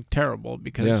something like terrible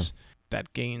because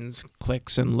that gains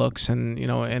clicks and looks and,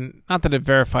 and not that it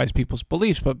verifies people's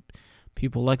beliefs, but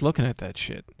people like looking at that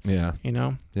shit. Yeah.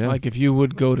 Like if you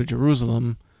would go to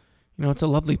Jerusalem, it's a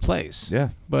lovely place. Yeah.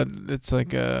 But it's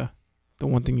like the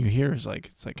one thing you hear is like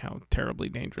it's like how terribly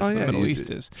dangerous the Middle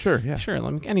East is. Sure, yeah. Sure,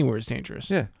 anywhere is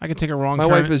dangerous. Yeah. I could take a wrong turn.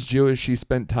 My wife is Jewish. She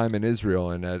spent time in Israel,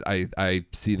 and I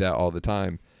see that all the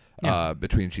time. Yeah.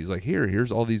 Between she's like,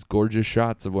 here's all these gorgeous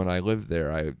shots of when I lived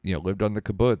there. I lived on the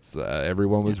kibbutz.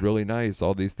 Everyone was really nice.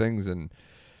 All these things, and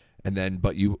then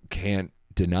but you can't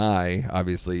deny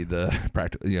obviously the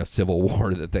practical civil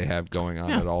war that they have going on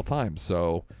at all times.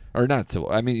 So. Or not civil.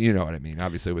 I mean, you know what I mean.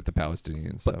 Obviously, with the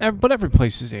Palestinians stuff. But every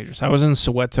place is dangerous. I was in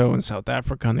Soweto in South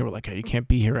Africa, and they were like, "Hey, you can't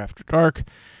be here after dark,"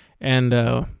 and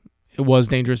it was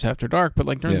dangerous after dark. But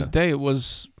like during the day, it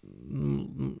was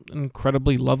an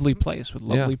incredibly lovely place with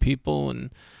lovely people.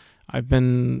 And I've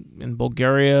been in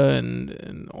Bulgaria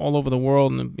and all over the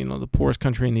world, and the poorest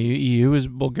country in the EU is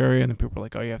Bulgaria, and the people were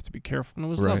like, "Oh, you have to be careful," and it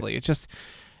was lovely. It's just,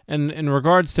 and in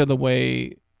regards to the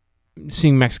way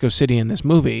seeing Mexico City in this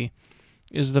movie.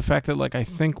 Is the fact that, like, I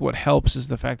think what helps is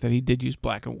the fact that he did use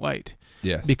black and white.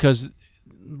 Yes. Because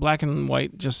black and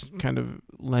white just kind of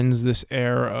lends this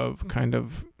air of kind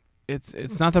of,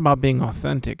 it's not about being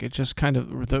authentic. It just kind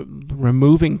of, the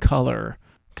removing color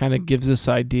kind of gives this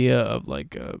idea of,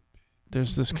 like,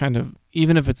 there's this kind of,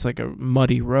 even if it's like a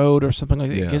muddy road or something like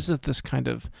that, it gives it this kind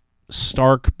of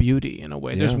stark beauty in a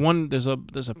way. There's a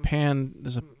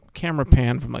camera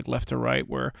pan from, like, left to right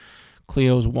where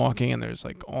Cleo's walking and there's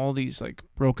like all these like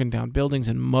broken down buildings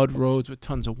and mud roads with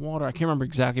tons of water. I can't remember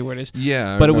exactly where it is.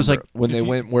 Yeah, but it was like when they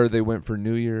went for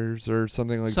New Year's or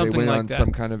something like something they went like on that.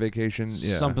 Some kind of vacation.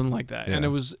 Yeah, something like that. Yeah. And it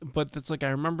was, but it's like I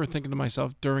remember thinking to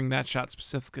myself during that shot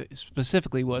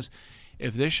specifically was,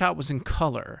 if this shot was in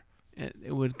color,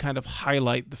 it would kind of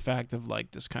highlight the fact of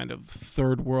like this kind of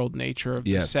third world nature of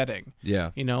the setting.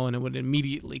 Yeah, and it would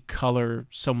immediately color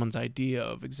someone's idea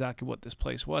of exactly what this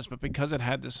place was. But because it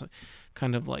had this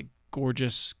kind of like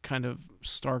gorgeous kind of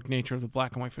stark nature of the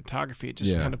black and white photography, it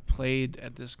just kind of played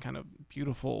at this kind of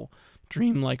beautiful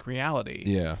dreamlike reality.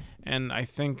 Yeah. And I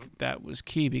think that was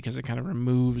key because it kind of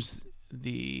removes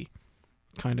the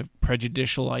kind of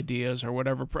prejudicial ideas or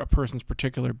whatever a person's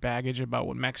particular baggage about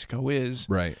what Mexico is.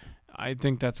 Right. I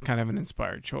think that's kind of an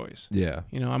inspired choice. Yeah.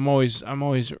 I'm always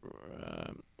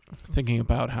thinking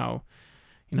about how,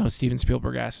 Steven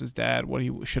Spielberg asked his dad what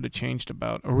he should have changed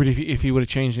about, or if he would have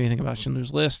changed anything about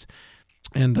Schindler's List.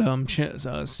 And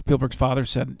Spielberg's father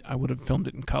said, I would have filmed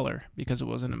it in color because it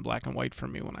wasn't in black and white for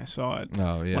me when I saw it.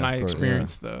 Oh, yeah. When I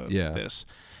experienced this.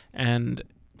 And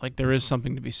like there is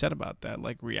something to be said about that,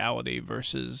 like reality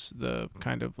versus the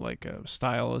kind of like a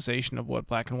stylization of what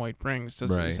black and white brings.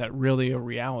 Is that really a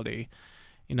reality?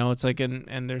 It's like,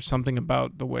 and there's something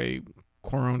about the way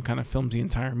Cuarón kind of films the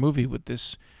entire movie with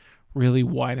this really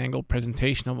wide angle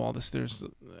presentation of all this. There's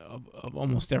of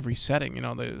almost every setting,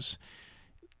 there's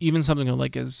even something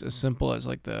like as simple as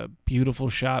like the beautiful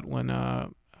shot when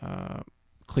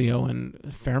Cleo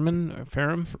and Fermin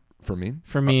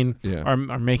Fermin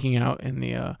are making out in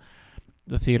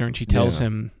the theater, and she tells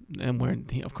him, and where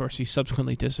of course he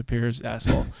subsequently disappears,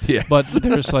 asshole. Yes. But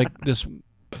there's like this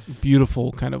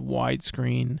beautiful kind of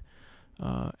widescreen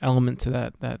element to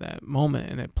that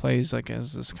moment, and it plays like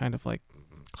as this kind of like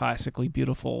classically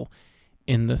beautiful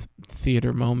in the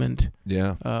theater moment,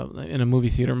 in a movie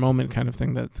theater moment kind of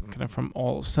thing that's kind of from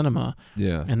all cinema.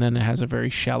 Yeah. And then it has a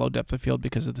very shallow depth of field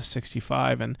because of the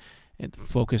 65, and it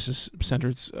focuses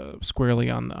centered squarely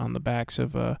on the backs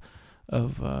of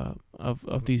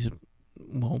these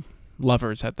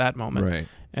lovers at that moment. Right.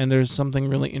 And there's something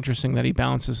really interesting that he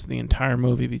balances the entire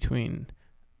movie between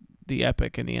the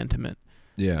epic and the intimate.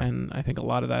 Yeah. And I think a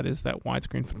lot of that is that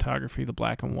widescreen photography, the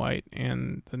black and white,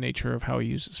 and the nature of how he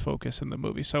uses focus in the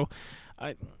movie. So,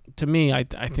 to me, I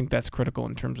think that's critical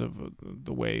in terms of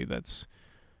the way that's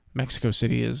Mexico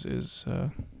City is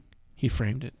he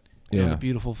framed it. You know, the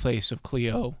beautiful face of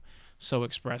Cleo, so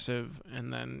expressive,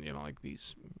 and then like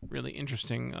these really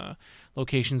interesting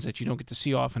locations that you don't get to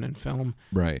see often in film.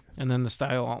 Right. And then the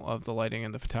style of the lighting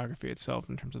and the photography itself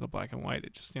in terms of the black and white.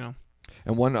 It just And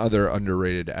one other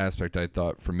underrated aspect I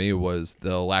thought for me was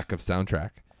the lack of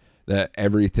soundtrack. That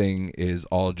everything is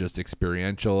all just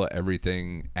experiential.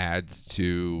 Everything adds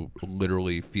to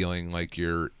literally feeling like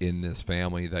you're in this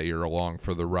family, that you're along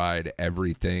for the ride.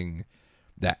 Everything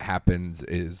that happens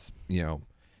is,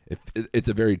 it's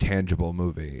a very tangible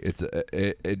movie.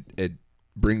 It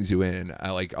brings you in. I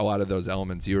like a lot of those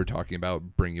elements you were talking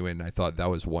about bring you in. I thought that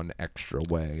was one extra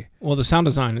way. Well, the sound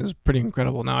design is pretty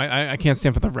incredible. Now, I can't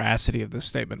stand for the veracity of this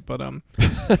statement, but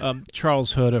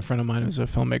Charles Hood, a friend of mine who's a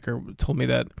filmmaker, told me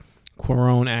that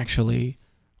Cuarón actually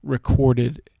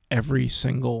recorded every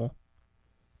single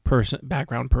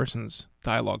background person's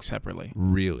dialogue separately.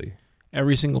 Really?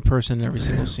 Every single person in every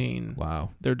single scene.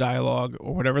 Wow. Their dialogue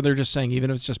or whatever they're just saying, even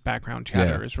if it's just background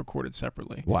chatter, is recorded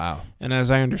separately. Wow. And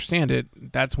as I understand it,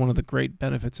 that's one of the great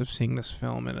benefits of seeing this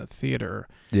film in a theater.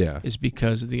 Yeah. Is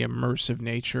because of the immersive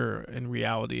nature and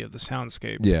reality of the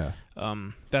soundscape. Yeah.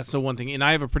 That's the one thing. And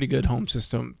I have a pretty good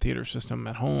theater system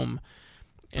at home.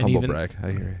 And Humble brag.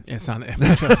 I hear you. It's not.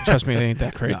 Trust me, it ain't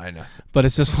that great. No, I know. But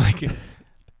it's just like,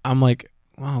 I'm like,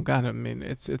 wow, God. I mean,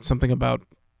 it's something about.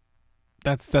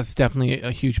 That's definitely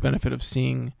a huge benefit of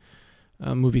seeing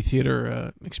a movie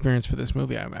theater experience for this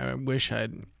movie. I wish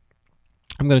I'm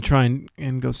going to try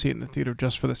and go see it in the theater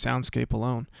just for the soundscape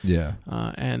alone. Yeah.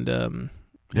 And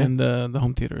the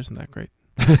home theater isn't that great.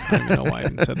 I don't even know why I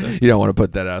even said that. You don't want to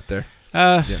put that out there.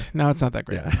 No, it's not that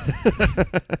great. Yeah.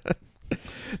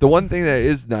 The one thing that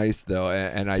is nice though,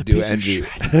 and I do envy.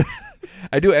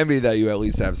 I do envy that you at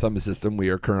least have some system. We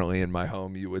are currently in my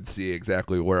home. You would see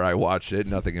exactly where I watched it.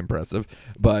 Nothing impressive.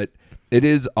 But it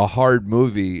is a hard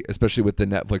movie, especially with the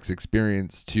Netflix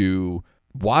experience, to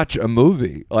watch a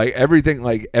movie. Like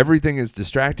everything is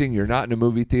distracting. You're not in a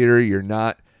movie theater.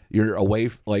 You're away.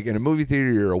 Like in a movie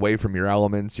theater, you're away from your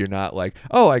elements. You're not like,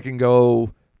 oh, I can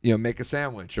go, make a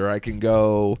sandwich, or I can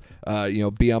go,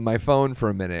 be on my phone for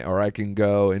a minute, or I can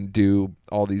go and do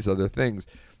all these other things.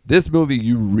 This movie,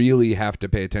 you really have to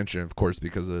pay attention, of course,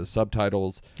 because of the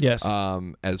subtitles. Yes.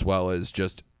 As well as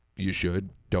just,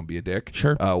 don't be a dick.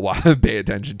 Sure. Pay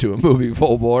attention to a movie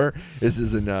full bore. This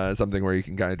isn't something where you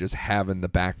can kind of just have in the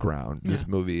background. This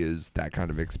movie is that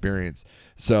kind of experience.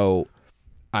 So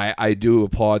I do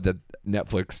applaud that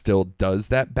Netflix still does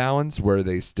that balance where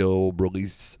they still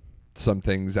release some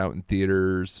things out in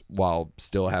theaters while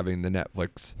still having the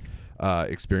Netflix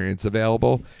experience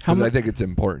available, because I think it's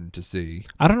important to see.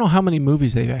 I don't know how many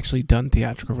movies they've actually done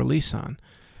theatrical release on.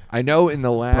 I know in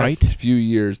the last few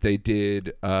years they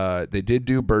did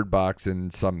do Bird Box in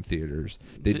some theaters.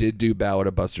 They did do Ballad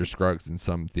of Buster Scruggs in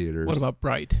some theaters. What about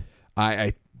Bright?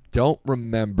 I don't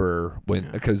remember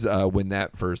because when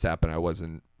that first happened, I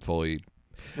wasn't fully.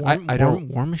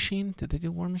 War Machine? Did they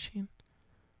do War Machine?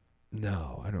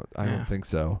 No, I don't think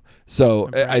so. So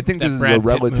I think this is a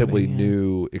relatively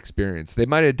new experience. They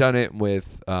might have done it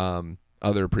with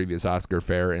other previous Oscar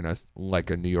fare in a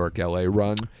New York LA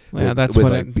run. Yeah, that's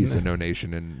with like Beast of No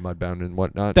Nation and Mudbound and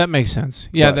whatnot. That makes sense.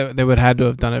 Yeah, they would have had to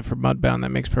have done it for Mudbound.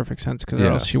 That makes perfect sense because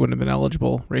else she wouldn't have been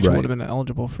eligible. Rachel would have been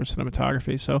eligible for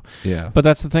cinematography. So but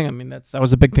that's the thing. I mean, that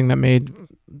was a big thing that made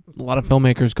a lot of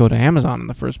filmmakers go to Amazon in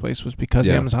the first place, was because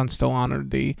Amazon still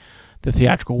honored the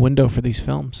theatrical window for these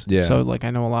films. Yeah. So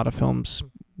I know a lot of films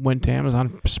went to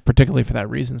Amazon particularly for that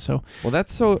reason. So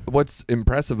that's what's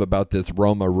impressive about this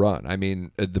Roma run. I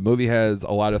mean, the movie has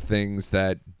a lot of things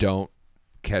that don't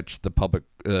catch the public,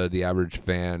 the average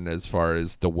fan, as far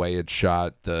as the way it's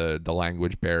shot, the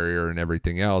language barrier and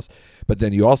everything else. But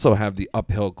then you also have the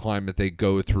uphill climb that they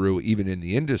go through even in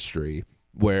the industry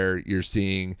where you're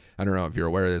seeing, I don't know if you're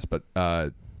aware of this, but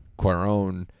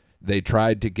Cuarón, they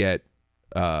tried to get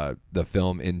the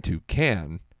film into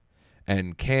Cannes,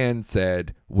 and Cannes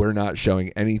said, we're not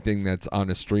showing anything that's on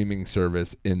a streaming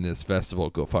service in this festival.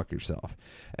 Go fuck yourself.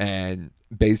 And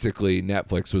basically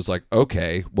Netflix was like,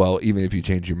 okay, well, even if you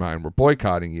change your mind, we're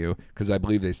boycotting you, because I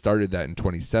believe they started that in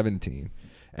 2017.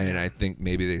 And I think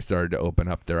maybe they started to open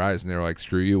up their eyes, and they were like,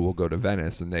 screw you, we'll go to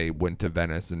Venice. And they went to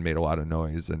Venice and made a lot of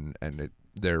noise, and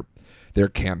their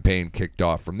campaign kicked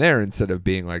off from there, instead of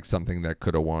being like something that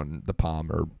could have won the Palm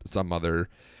or some other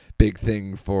big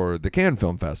thing for the Cannes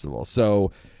Film Festival.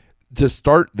 So to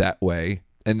start that way,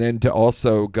 and then to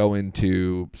also go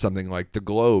into something like the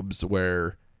Globes,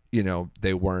 where, you know,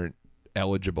 they weren't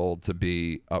eligible to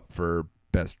be up for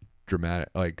best dramatic,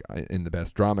 like in the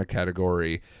best drama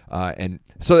category, and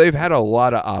so they've had a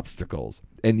lot of obstacles,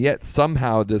 and yet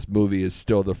somehow this movie is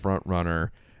still the front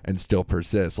runner and still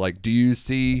persists. Like, do you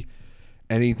see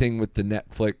anything with the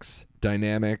Netflix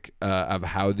dynamic of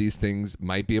how these things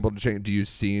might be able to change? Do you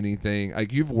see anything,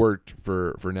 like, you've worked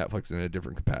for Netflix in a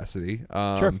different capacity,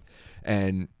 sure,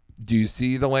 and do you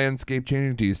see the landscape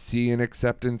changing? Do you see an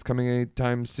acceptance coming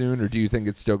anytime soon, or do you think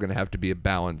it's still going to have to be a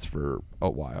balance for a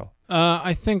while?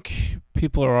 I think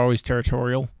people are always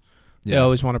territorial. They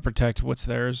always want to protect what's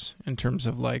theirs in terms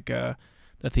of like the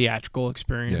theatrical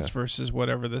experience versus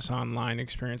whatever this online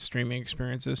experience, streaming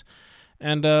experience is.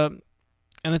 And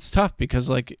it's tough because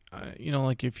like, you know,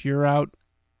 like if you're out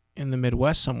in the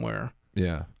Midwest somewhere,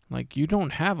 like you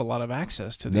don't have a lot of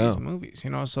access to these movies, you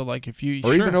know. So like if you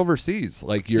even overseas,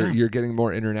 like you're getting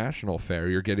more international fare,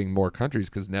 you're getting more countries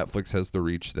because Netflix has the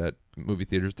reach that movie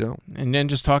theaters don't. And then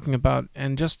just talking about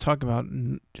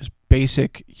just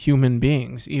basic human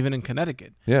beings, even in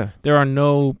Connecticut. Yeah, there are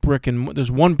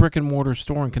there's one brick and mortar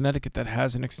store in Connecticut that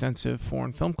has an extensive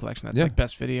foreign film collection. That's like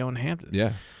Best Video in Hampton.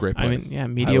 Yeah, great place. I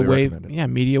mean, Media Wave. Yeah,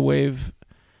 Media Wave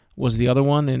was the other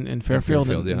one in Fairfield,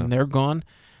 and they're gone.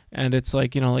 And it's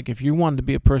like, you know, like if you wanted to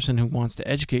be a person who wants to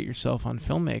educate yourself on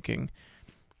filmmaking,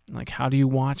 like how do you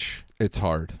watch? It's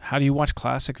hard. How do you watch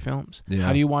classic films? Yeah.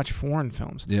 How do you watch foreign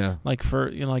films? Yeah. Like for,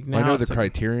 you know, like now. I know the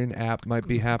Criterion app might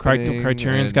be happening.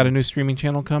 Criterion's got a new streaming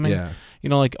channel coming. Yeah. You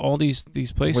know, like all these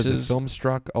places. Was it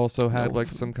Filmstruck also had like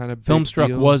some kind of big Filmstruck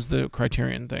deal? was the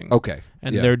Criterion thing. Okay.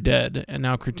 And they're dead. And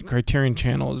now Criterion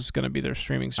Channel is going to be their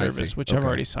streaming service, which I've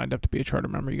already signed up to be a charter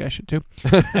member. You guys should too.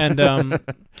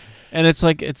 And it's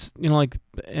like, it's, you know, like,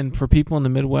 and for people in the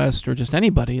Midwest or just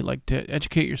anybody, like to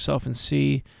educate yourself and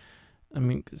see, I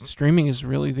mean, streaming is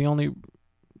really the only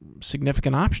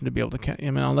significant option to be able to,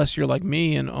 I mean, unless you're like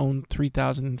me and own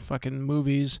 3,000 fucking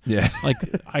movies. Yeah. Like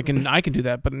I can do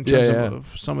that. But in terms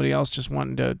of somebody else just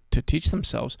wanting to teach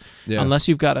themselves, unless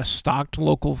you've got a stocked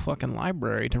local fucking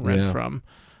library to rent from,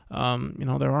 you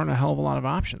know, there aren't a hell of a lot of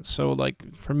options. So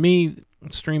like for me,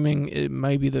 streaming, it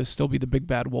may be still be the big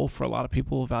bad wolf for a lot of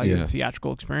people who value the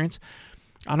theatrical experience.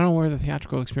 I don't know where the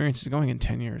theatrical experience is going in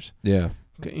 10 years. Yeah.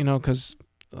 You know, because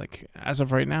like as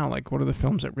of right now, like what are the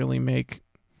films that really make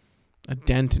a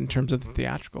dent in terms of the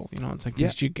theatrical? You know, it's like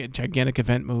these gigantic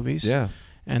event movies. Yeah.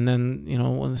 And then, you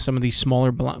know, some of these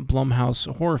smaller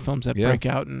Blumhouse horror films that break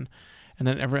out and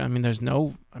then there's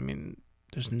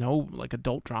no like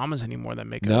adult dramas anymore that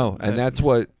make and that's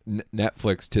what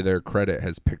Netflix, to their credit,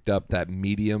 has picked up, that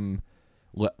medium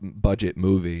budget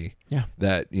movie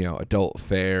that, you know, adult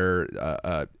fare,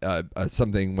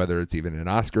 something, whether it's even an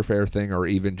Oscar fare thing or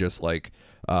even just like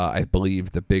I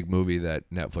believe the big movie that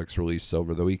Netflix released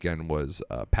over the weekend was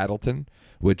Paddleton,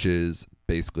 which is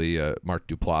basically a Mark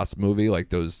Duplass movie, like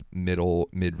those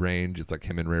mid-range. It's like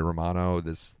him and Ray Romano.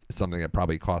 This is something that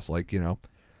probably costs like, you know,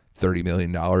 $30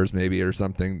 million maybe or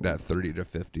something, that $30 to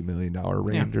 $50 million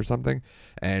range or something,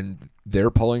 and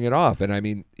they're pulling it off. And I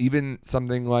mean, even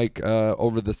something like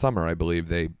over the summer, I believe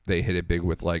they hit it big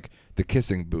with like The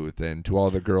Kissing Booth and To All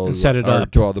the Girls,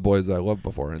 To All the Boys I Loved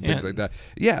Before, and things like that.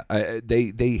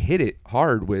 They hit it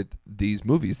hard with these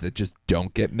movies that just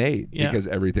don't get made because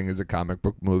everything is a comic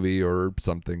book movie or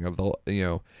something of the, you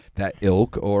know, that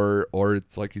ilk, or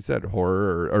it's like you said,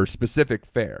 horror or specific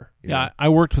fare. You know? I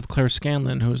worked with Claire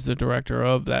Scanlon, who's the director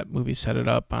of that movie Set It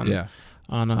Up on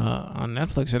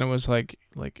Netflix, and it was like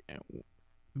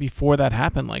before that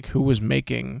happened, like who was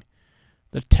making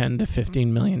the $10 to $15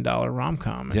 million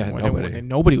rom-com?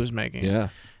 Nobody was making it.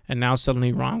 And now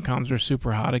suddenly rom-coms are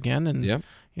super hot again, and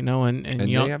you know, and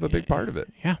they have a big part of it.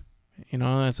 Yeah, you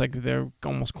know, it's like they're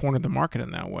almost cornered the market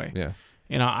in that way. Yeah.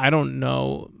 You know, I don't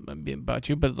know about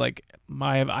you, but like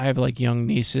I have like young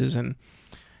nieces and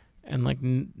like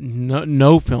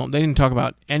no film. They didn't talk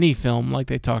about any film like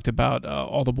they talked about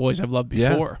All the Boys I've Loved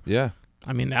Before. Yeah.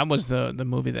 I mean, that was the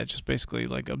movie that just basically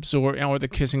like absorbed, or the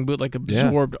Kissing Booth, like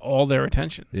absorbed all their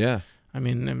attention. Yeah. I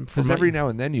mean, because every now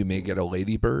and then you may get a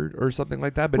Ladybird or something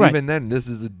like that, but even then, this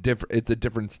is it's a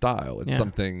different style. It's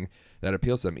something that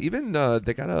appeals to them. Even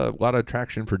they got a lot of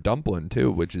traction for Dumplin' too,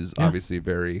 which is obviously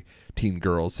very teen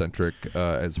girl centric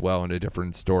as well, and a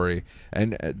different story.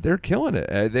 And they're killing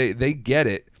it. They get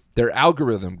it. Their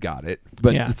algorithm got it,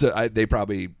 but they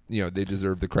probably they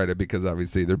deserve the credit because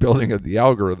obviously they're building the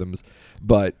algorithms.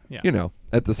 But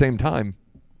at the same time,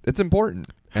 it's important.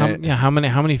 How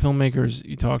many filmmakers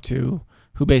you talk to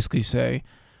who basically say,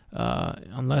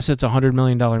 unless it's $100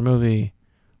 million movie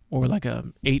or like a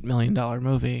 $8 million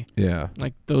movie,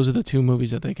 like those are the two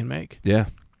movies that they can make. Yeah,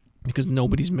 because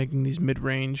nobody's making these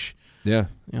mid-range,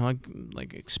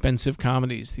 like expensive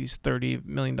comedies, these $30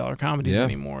 million comedies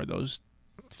anymore. Those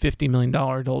 $50 million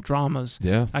adult dramas,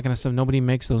 that kind of stuff. Nobody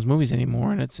makes those movies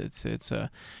anymore, and it's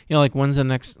like when's the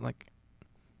next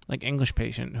like English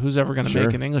Patient? Who's ever going to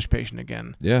make an English Patient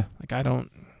again? Yeah, I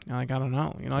don't know. I don't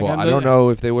know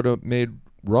if they would have made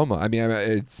Roma. I mean,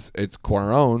 it's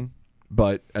Cuarón,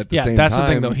 but at the same time, that's the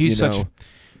thing though. He's so powerful.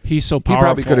 He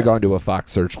probably could have gone to a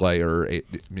Fox Searchlight or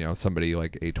somebody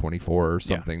like A24 or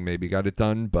something. Maybe got it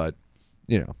done, but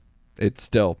it's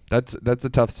still that's a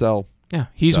tough sell. Yeah,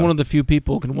 he's one of the few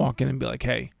people who can walk in and be like,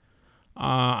 "Hey,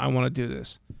 I want to do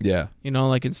this." Yeah,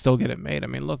 and still get it made. I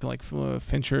mean, look, like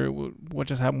Fincher. What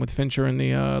just happened with Fincher in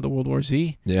the World War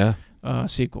Z?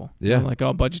 Sequel. Yeah, like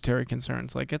all budgetary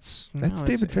concerns. Like that's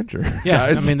David Fincher. Yeah,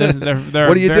 I mean, there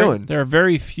what are you doing? There are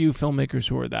very few filmmakers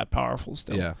who are that powerful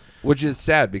still. Yeah, which is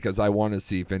sad because I want to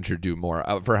see Fincher do more.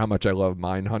 For how much I love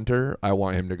Mindhunter, I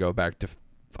want him to go back to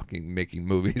fucking making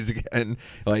movies again,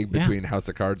 like between House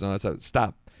of Cards and all that stuff.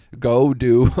 Stop. Go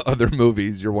do other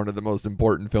movies. You're one of the most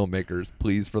important filmmakers.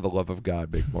 Please, for the love of God,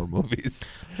 make more movies.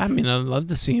 I mean, I'd love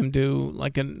to see him do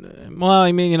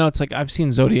it's like I've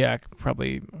seen Zodiac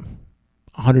probably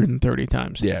 130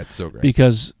 times. Yeah, it's so great.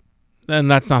 Because, and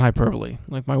that's not hyperbole.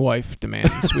 Like my wife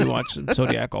demands we watch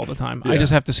Zodiac all the time. Yeah. I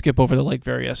just have to skip over the Lake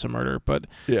Variessa murder, but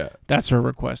that's her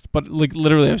request. But like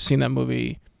literally, I've seen that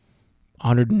movie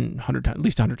 100 times, at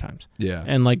least 100 times. Yeah.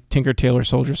 And like Tinker Tailor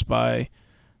Soldier Spy,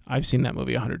 I've seen that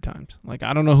movie 100 times. Like,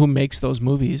 I don't know who makes those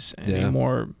movies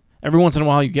anymore. Every once in a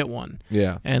while you get one.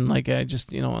 Yeah. And like, I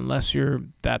just, unless you're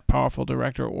that powerful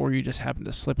director or you just happen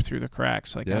to slip through the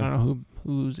cracks, like I don't know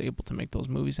who's able to make those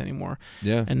movies anymore.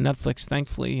 Yeah. And Netflix,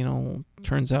 thankfully,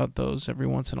 turns out those every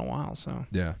once in a while. So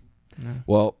yeah.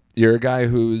 Well, you're a guy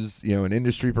who's, an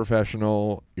industry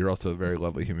professional. You're also a very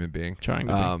lovely human being. Trying.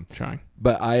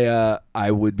 But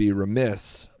I would be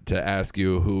remiss to ask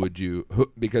you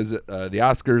because the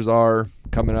Oscars are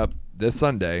coming up this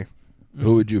Sunday.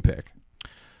 Who would you pick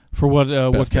for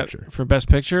for Best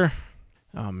Picture?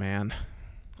 Oh man,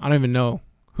 I don't even know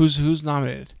who's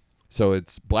nominated. So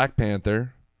it's Black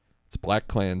Panther, it's Black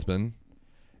Klansman,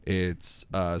 it's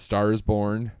Star is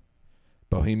Born,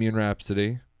 Bohemian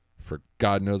Rhapsody, for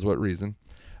God knows what reason,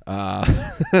 not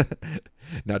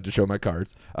to show my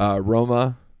cards,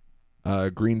 Roma,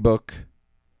 Green Book.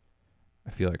 I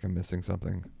feel like I'm missing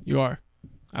something. You are.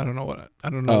 I don't know what.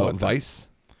 Vice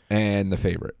and The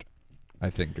Favorite, I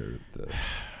think, are the.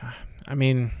 I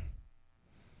mean,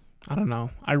 I don't know.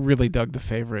 I really dug The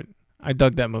Favorite. I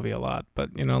dug that movie a lot,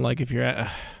 but like if you're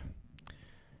at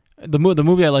the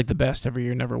movie I like the best every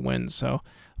year never wins. So,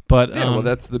 but well,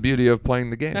 that's the beauty of playing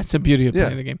the game. That's the beauty of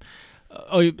playing the game.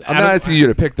 I'm not asking you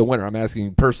to pick the winner. I'm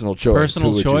asking personal choice.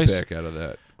 Who would you pick out of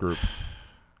that group?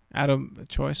 Adam,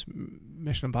 choice,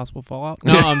 Mission Impossible Fallout.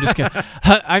 No, I'm just kidding.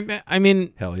 I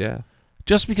mean, hell yeah.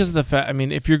 Just because of the fact, I mean,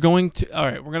 if you're going to, all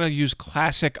right, we're going to use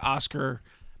classic Oscar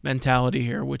mentality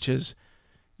here, which is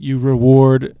you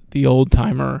reward the old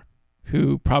timer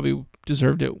who probably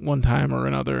deserved it one time or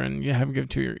another, and you haven't given it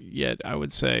to her yet. I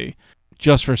would say,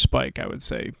 just for Spike, I would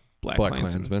say Black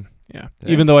Klansman. Yeah.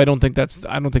 Even though I don't think that's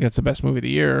the best movie of the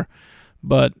year,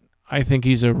 but I think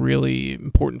he's a really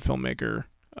important filmmaker.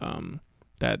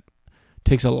 That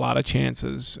takes a lot of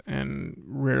chances and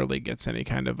rarely gets any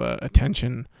kind of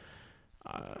attention.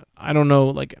 I don't know,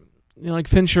 like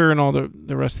Fincher and all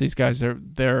the rest of these guys.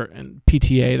 They're and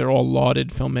PTA. They're all lauded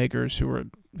filmmakers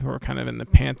who are kind of in the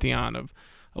pantheon of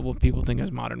what people think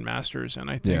as modern masters. And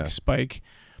I think Spike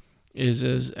is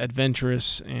as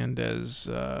adventurous and as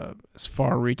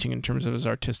far-reaching in terms of his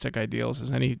artistic ideals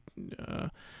as any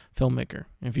filmmaker.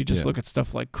 If you just look at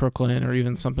stuff like Crooklyn or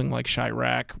even something like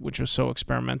Chirac, which was so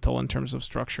experimental in terms of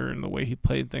structure and the way he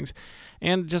played things,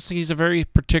 and just he's a very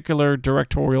particular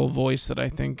directorial voice that I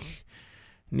think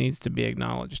needs to be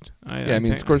acknowledged. I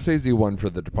mean, Scorsese won for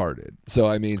The Departed, so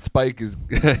I mean, Spike is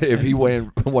if he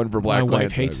won for Black Klansman. My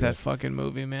wife hates that fucking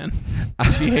movie, man.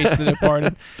 She hates The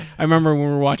Departed. I remember when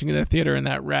we were watching it at the theater, and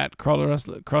that rat crawled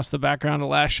across the background, the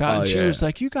last shot, and she was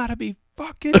like, "You gotta be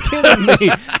fucking kidding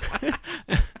me,"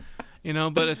 you know.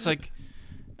 But it's like,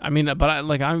 I mean, but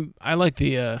I'm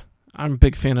a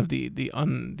big fan of the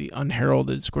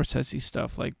unheralded Scorsese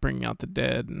stuff, like Bringing Out the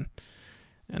Dead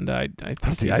and I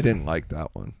think I didn't like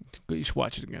that one. You should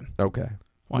watch it again. Okay.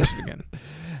 Watch it again.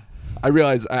 I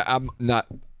realize I'm not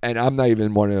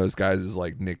even one of those guys is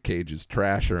like Nick Cage's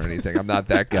trash or anything. I'm not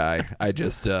that guy. I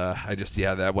just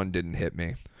that one didn't hit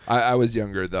me. I was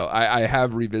younger though. I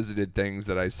have revisited things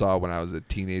that I saw when I was a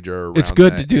teenager. It's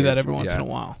good to do that every once in a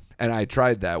while. And I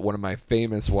tried that. One of my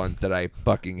famous ones that I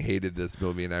fucking hated this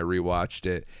movie, and I rewatched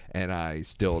it, and I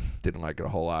still didn't like it a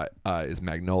whole lot, is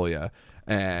Magnolia.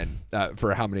 And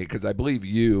for how many, because I believe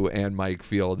you and Mike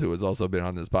Field, who has also been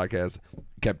on this podcast,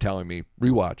 kept telling me,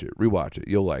 rewatch it,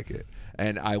 you'll like it.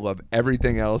 And I love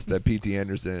everything else that P.T.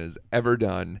 Anderson has ever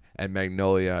done, and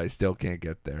Magnolia, I still can't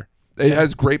get there. It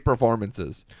has great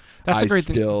performances. That's a great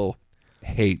thing. I still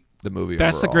hate the movie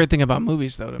That's overall. The great thing about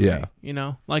movies, though, to me. You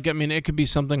know? Like, I mean, it could be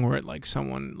something where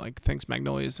someone thinks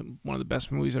Magnolia is one of the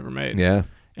best movies ever made. Yeah.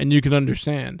 And you can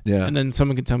understand. Yeah. And then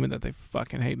someone can tell me that they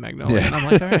fucking hate Magnolia. Yeah. And I'm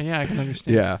like, all right, yeah, I can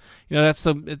understand. Yeah. You know,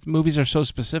 movies are so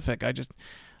specific.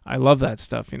 I love that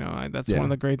stuff, you know. That's one of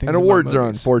the great things. And awards are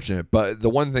unfortunate, but the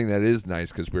one thing that is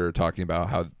nice, because we were talking about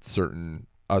how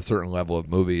a certain level of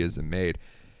movie isn't made.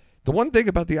 The one thing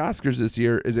about the Oscars this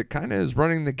year is it kind of is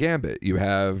running the gambit. You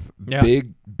have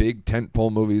big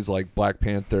tentpole movies like Black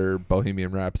Panther,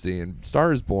 Bohemian Rhapsody, and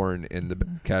Star is Born in the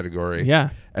category. Yeah.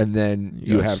 And then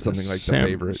you have something like The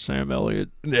Favorite. Sam Elliott.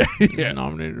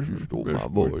 Nominated for Stole my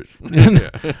voice.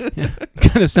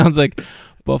 Kind of sounds like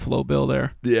Buffalo Bill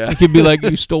there. Yeah. It could be like,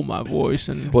 you stole my voice,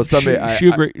 and she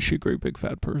a great big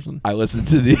fat person. I listened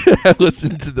to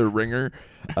the Ringer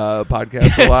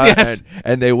podcast a lot, yes.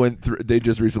 and they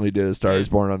just recently did a Star is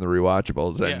Born on the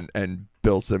Rewatchables, and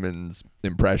Bill Simmons'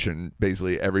 impression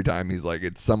basically every time he's like,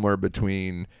 it's somewhere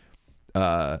between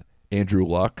Andrew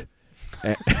Luck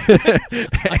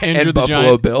and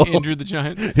Buffalo Bill. Andrew the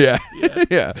Giant. Yeah.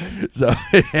 So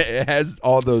it has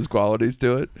all those qualities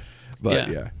to it, but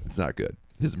it's not good.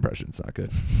 His impression's not good.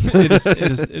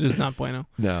 It is not bueno.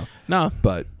 No.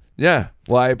 But yeah,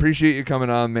 well, I appreciate you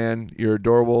coming on, man. You're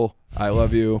adorable. I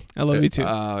love you. I love you too.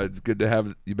 It's good to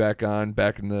have you back on,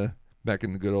 back in the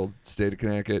good old state of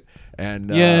Connecticut. And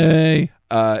yay!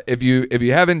 If you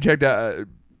haven't checked out,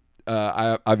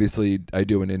 I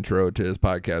do an intro to this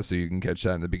podcast, so you can catch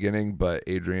that in the beginning. But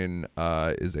Adrian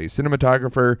is a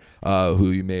cinematographer who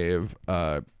you may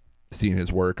have seen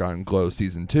his work on Glow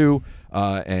Season 2.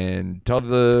 And tell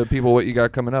the people what you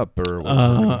got coming up.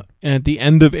 At the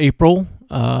end of April,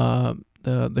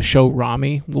 the show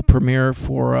Rami will premiere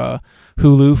for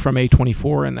Hulu from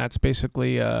A24, and that's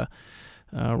basically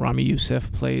Rami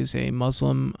Youssef plays a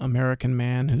Muslim American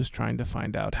man who's trying to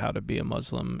find out how to be a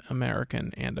Muslim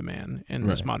American and a man in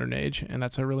this modern age, and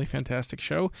that's a really fantastic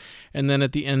show. And then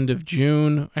at the end of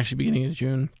June, actually beginning of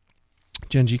June,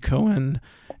 Genji Cohen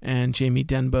and Jamie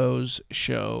Denbo's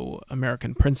show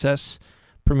American Princess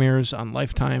premieres on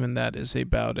Lifetime, and that is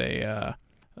about a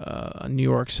New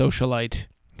York socialite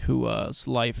whose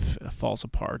life falls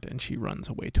apart, and she runs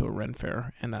away to a Ren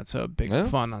fair, and that's a big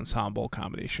fun ensemble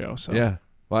comedy show. So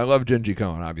well, I love Genji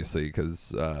Cohen, obviously,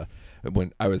 because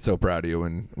when I was so proud of you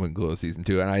when Glow Season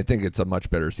 2, and I think it's a much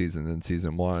better season than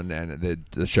Season 1, and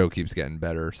the show keeps getting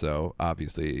better. So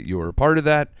obviously you were a part of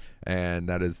that, and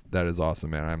that is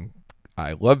awesome, man.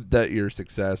 I love that your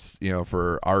success,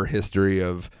 for our history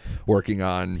of working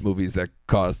on movies that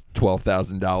cost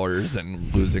 $12,000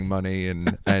 and losing money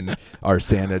and our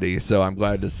sanity. So I'm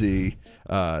glad to see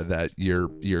that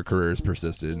your career has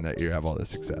persisted and that you have all this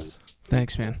success.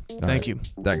 Thanks, man. Thank you.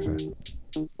 Thanks, man.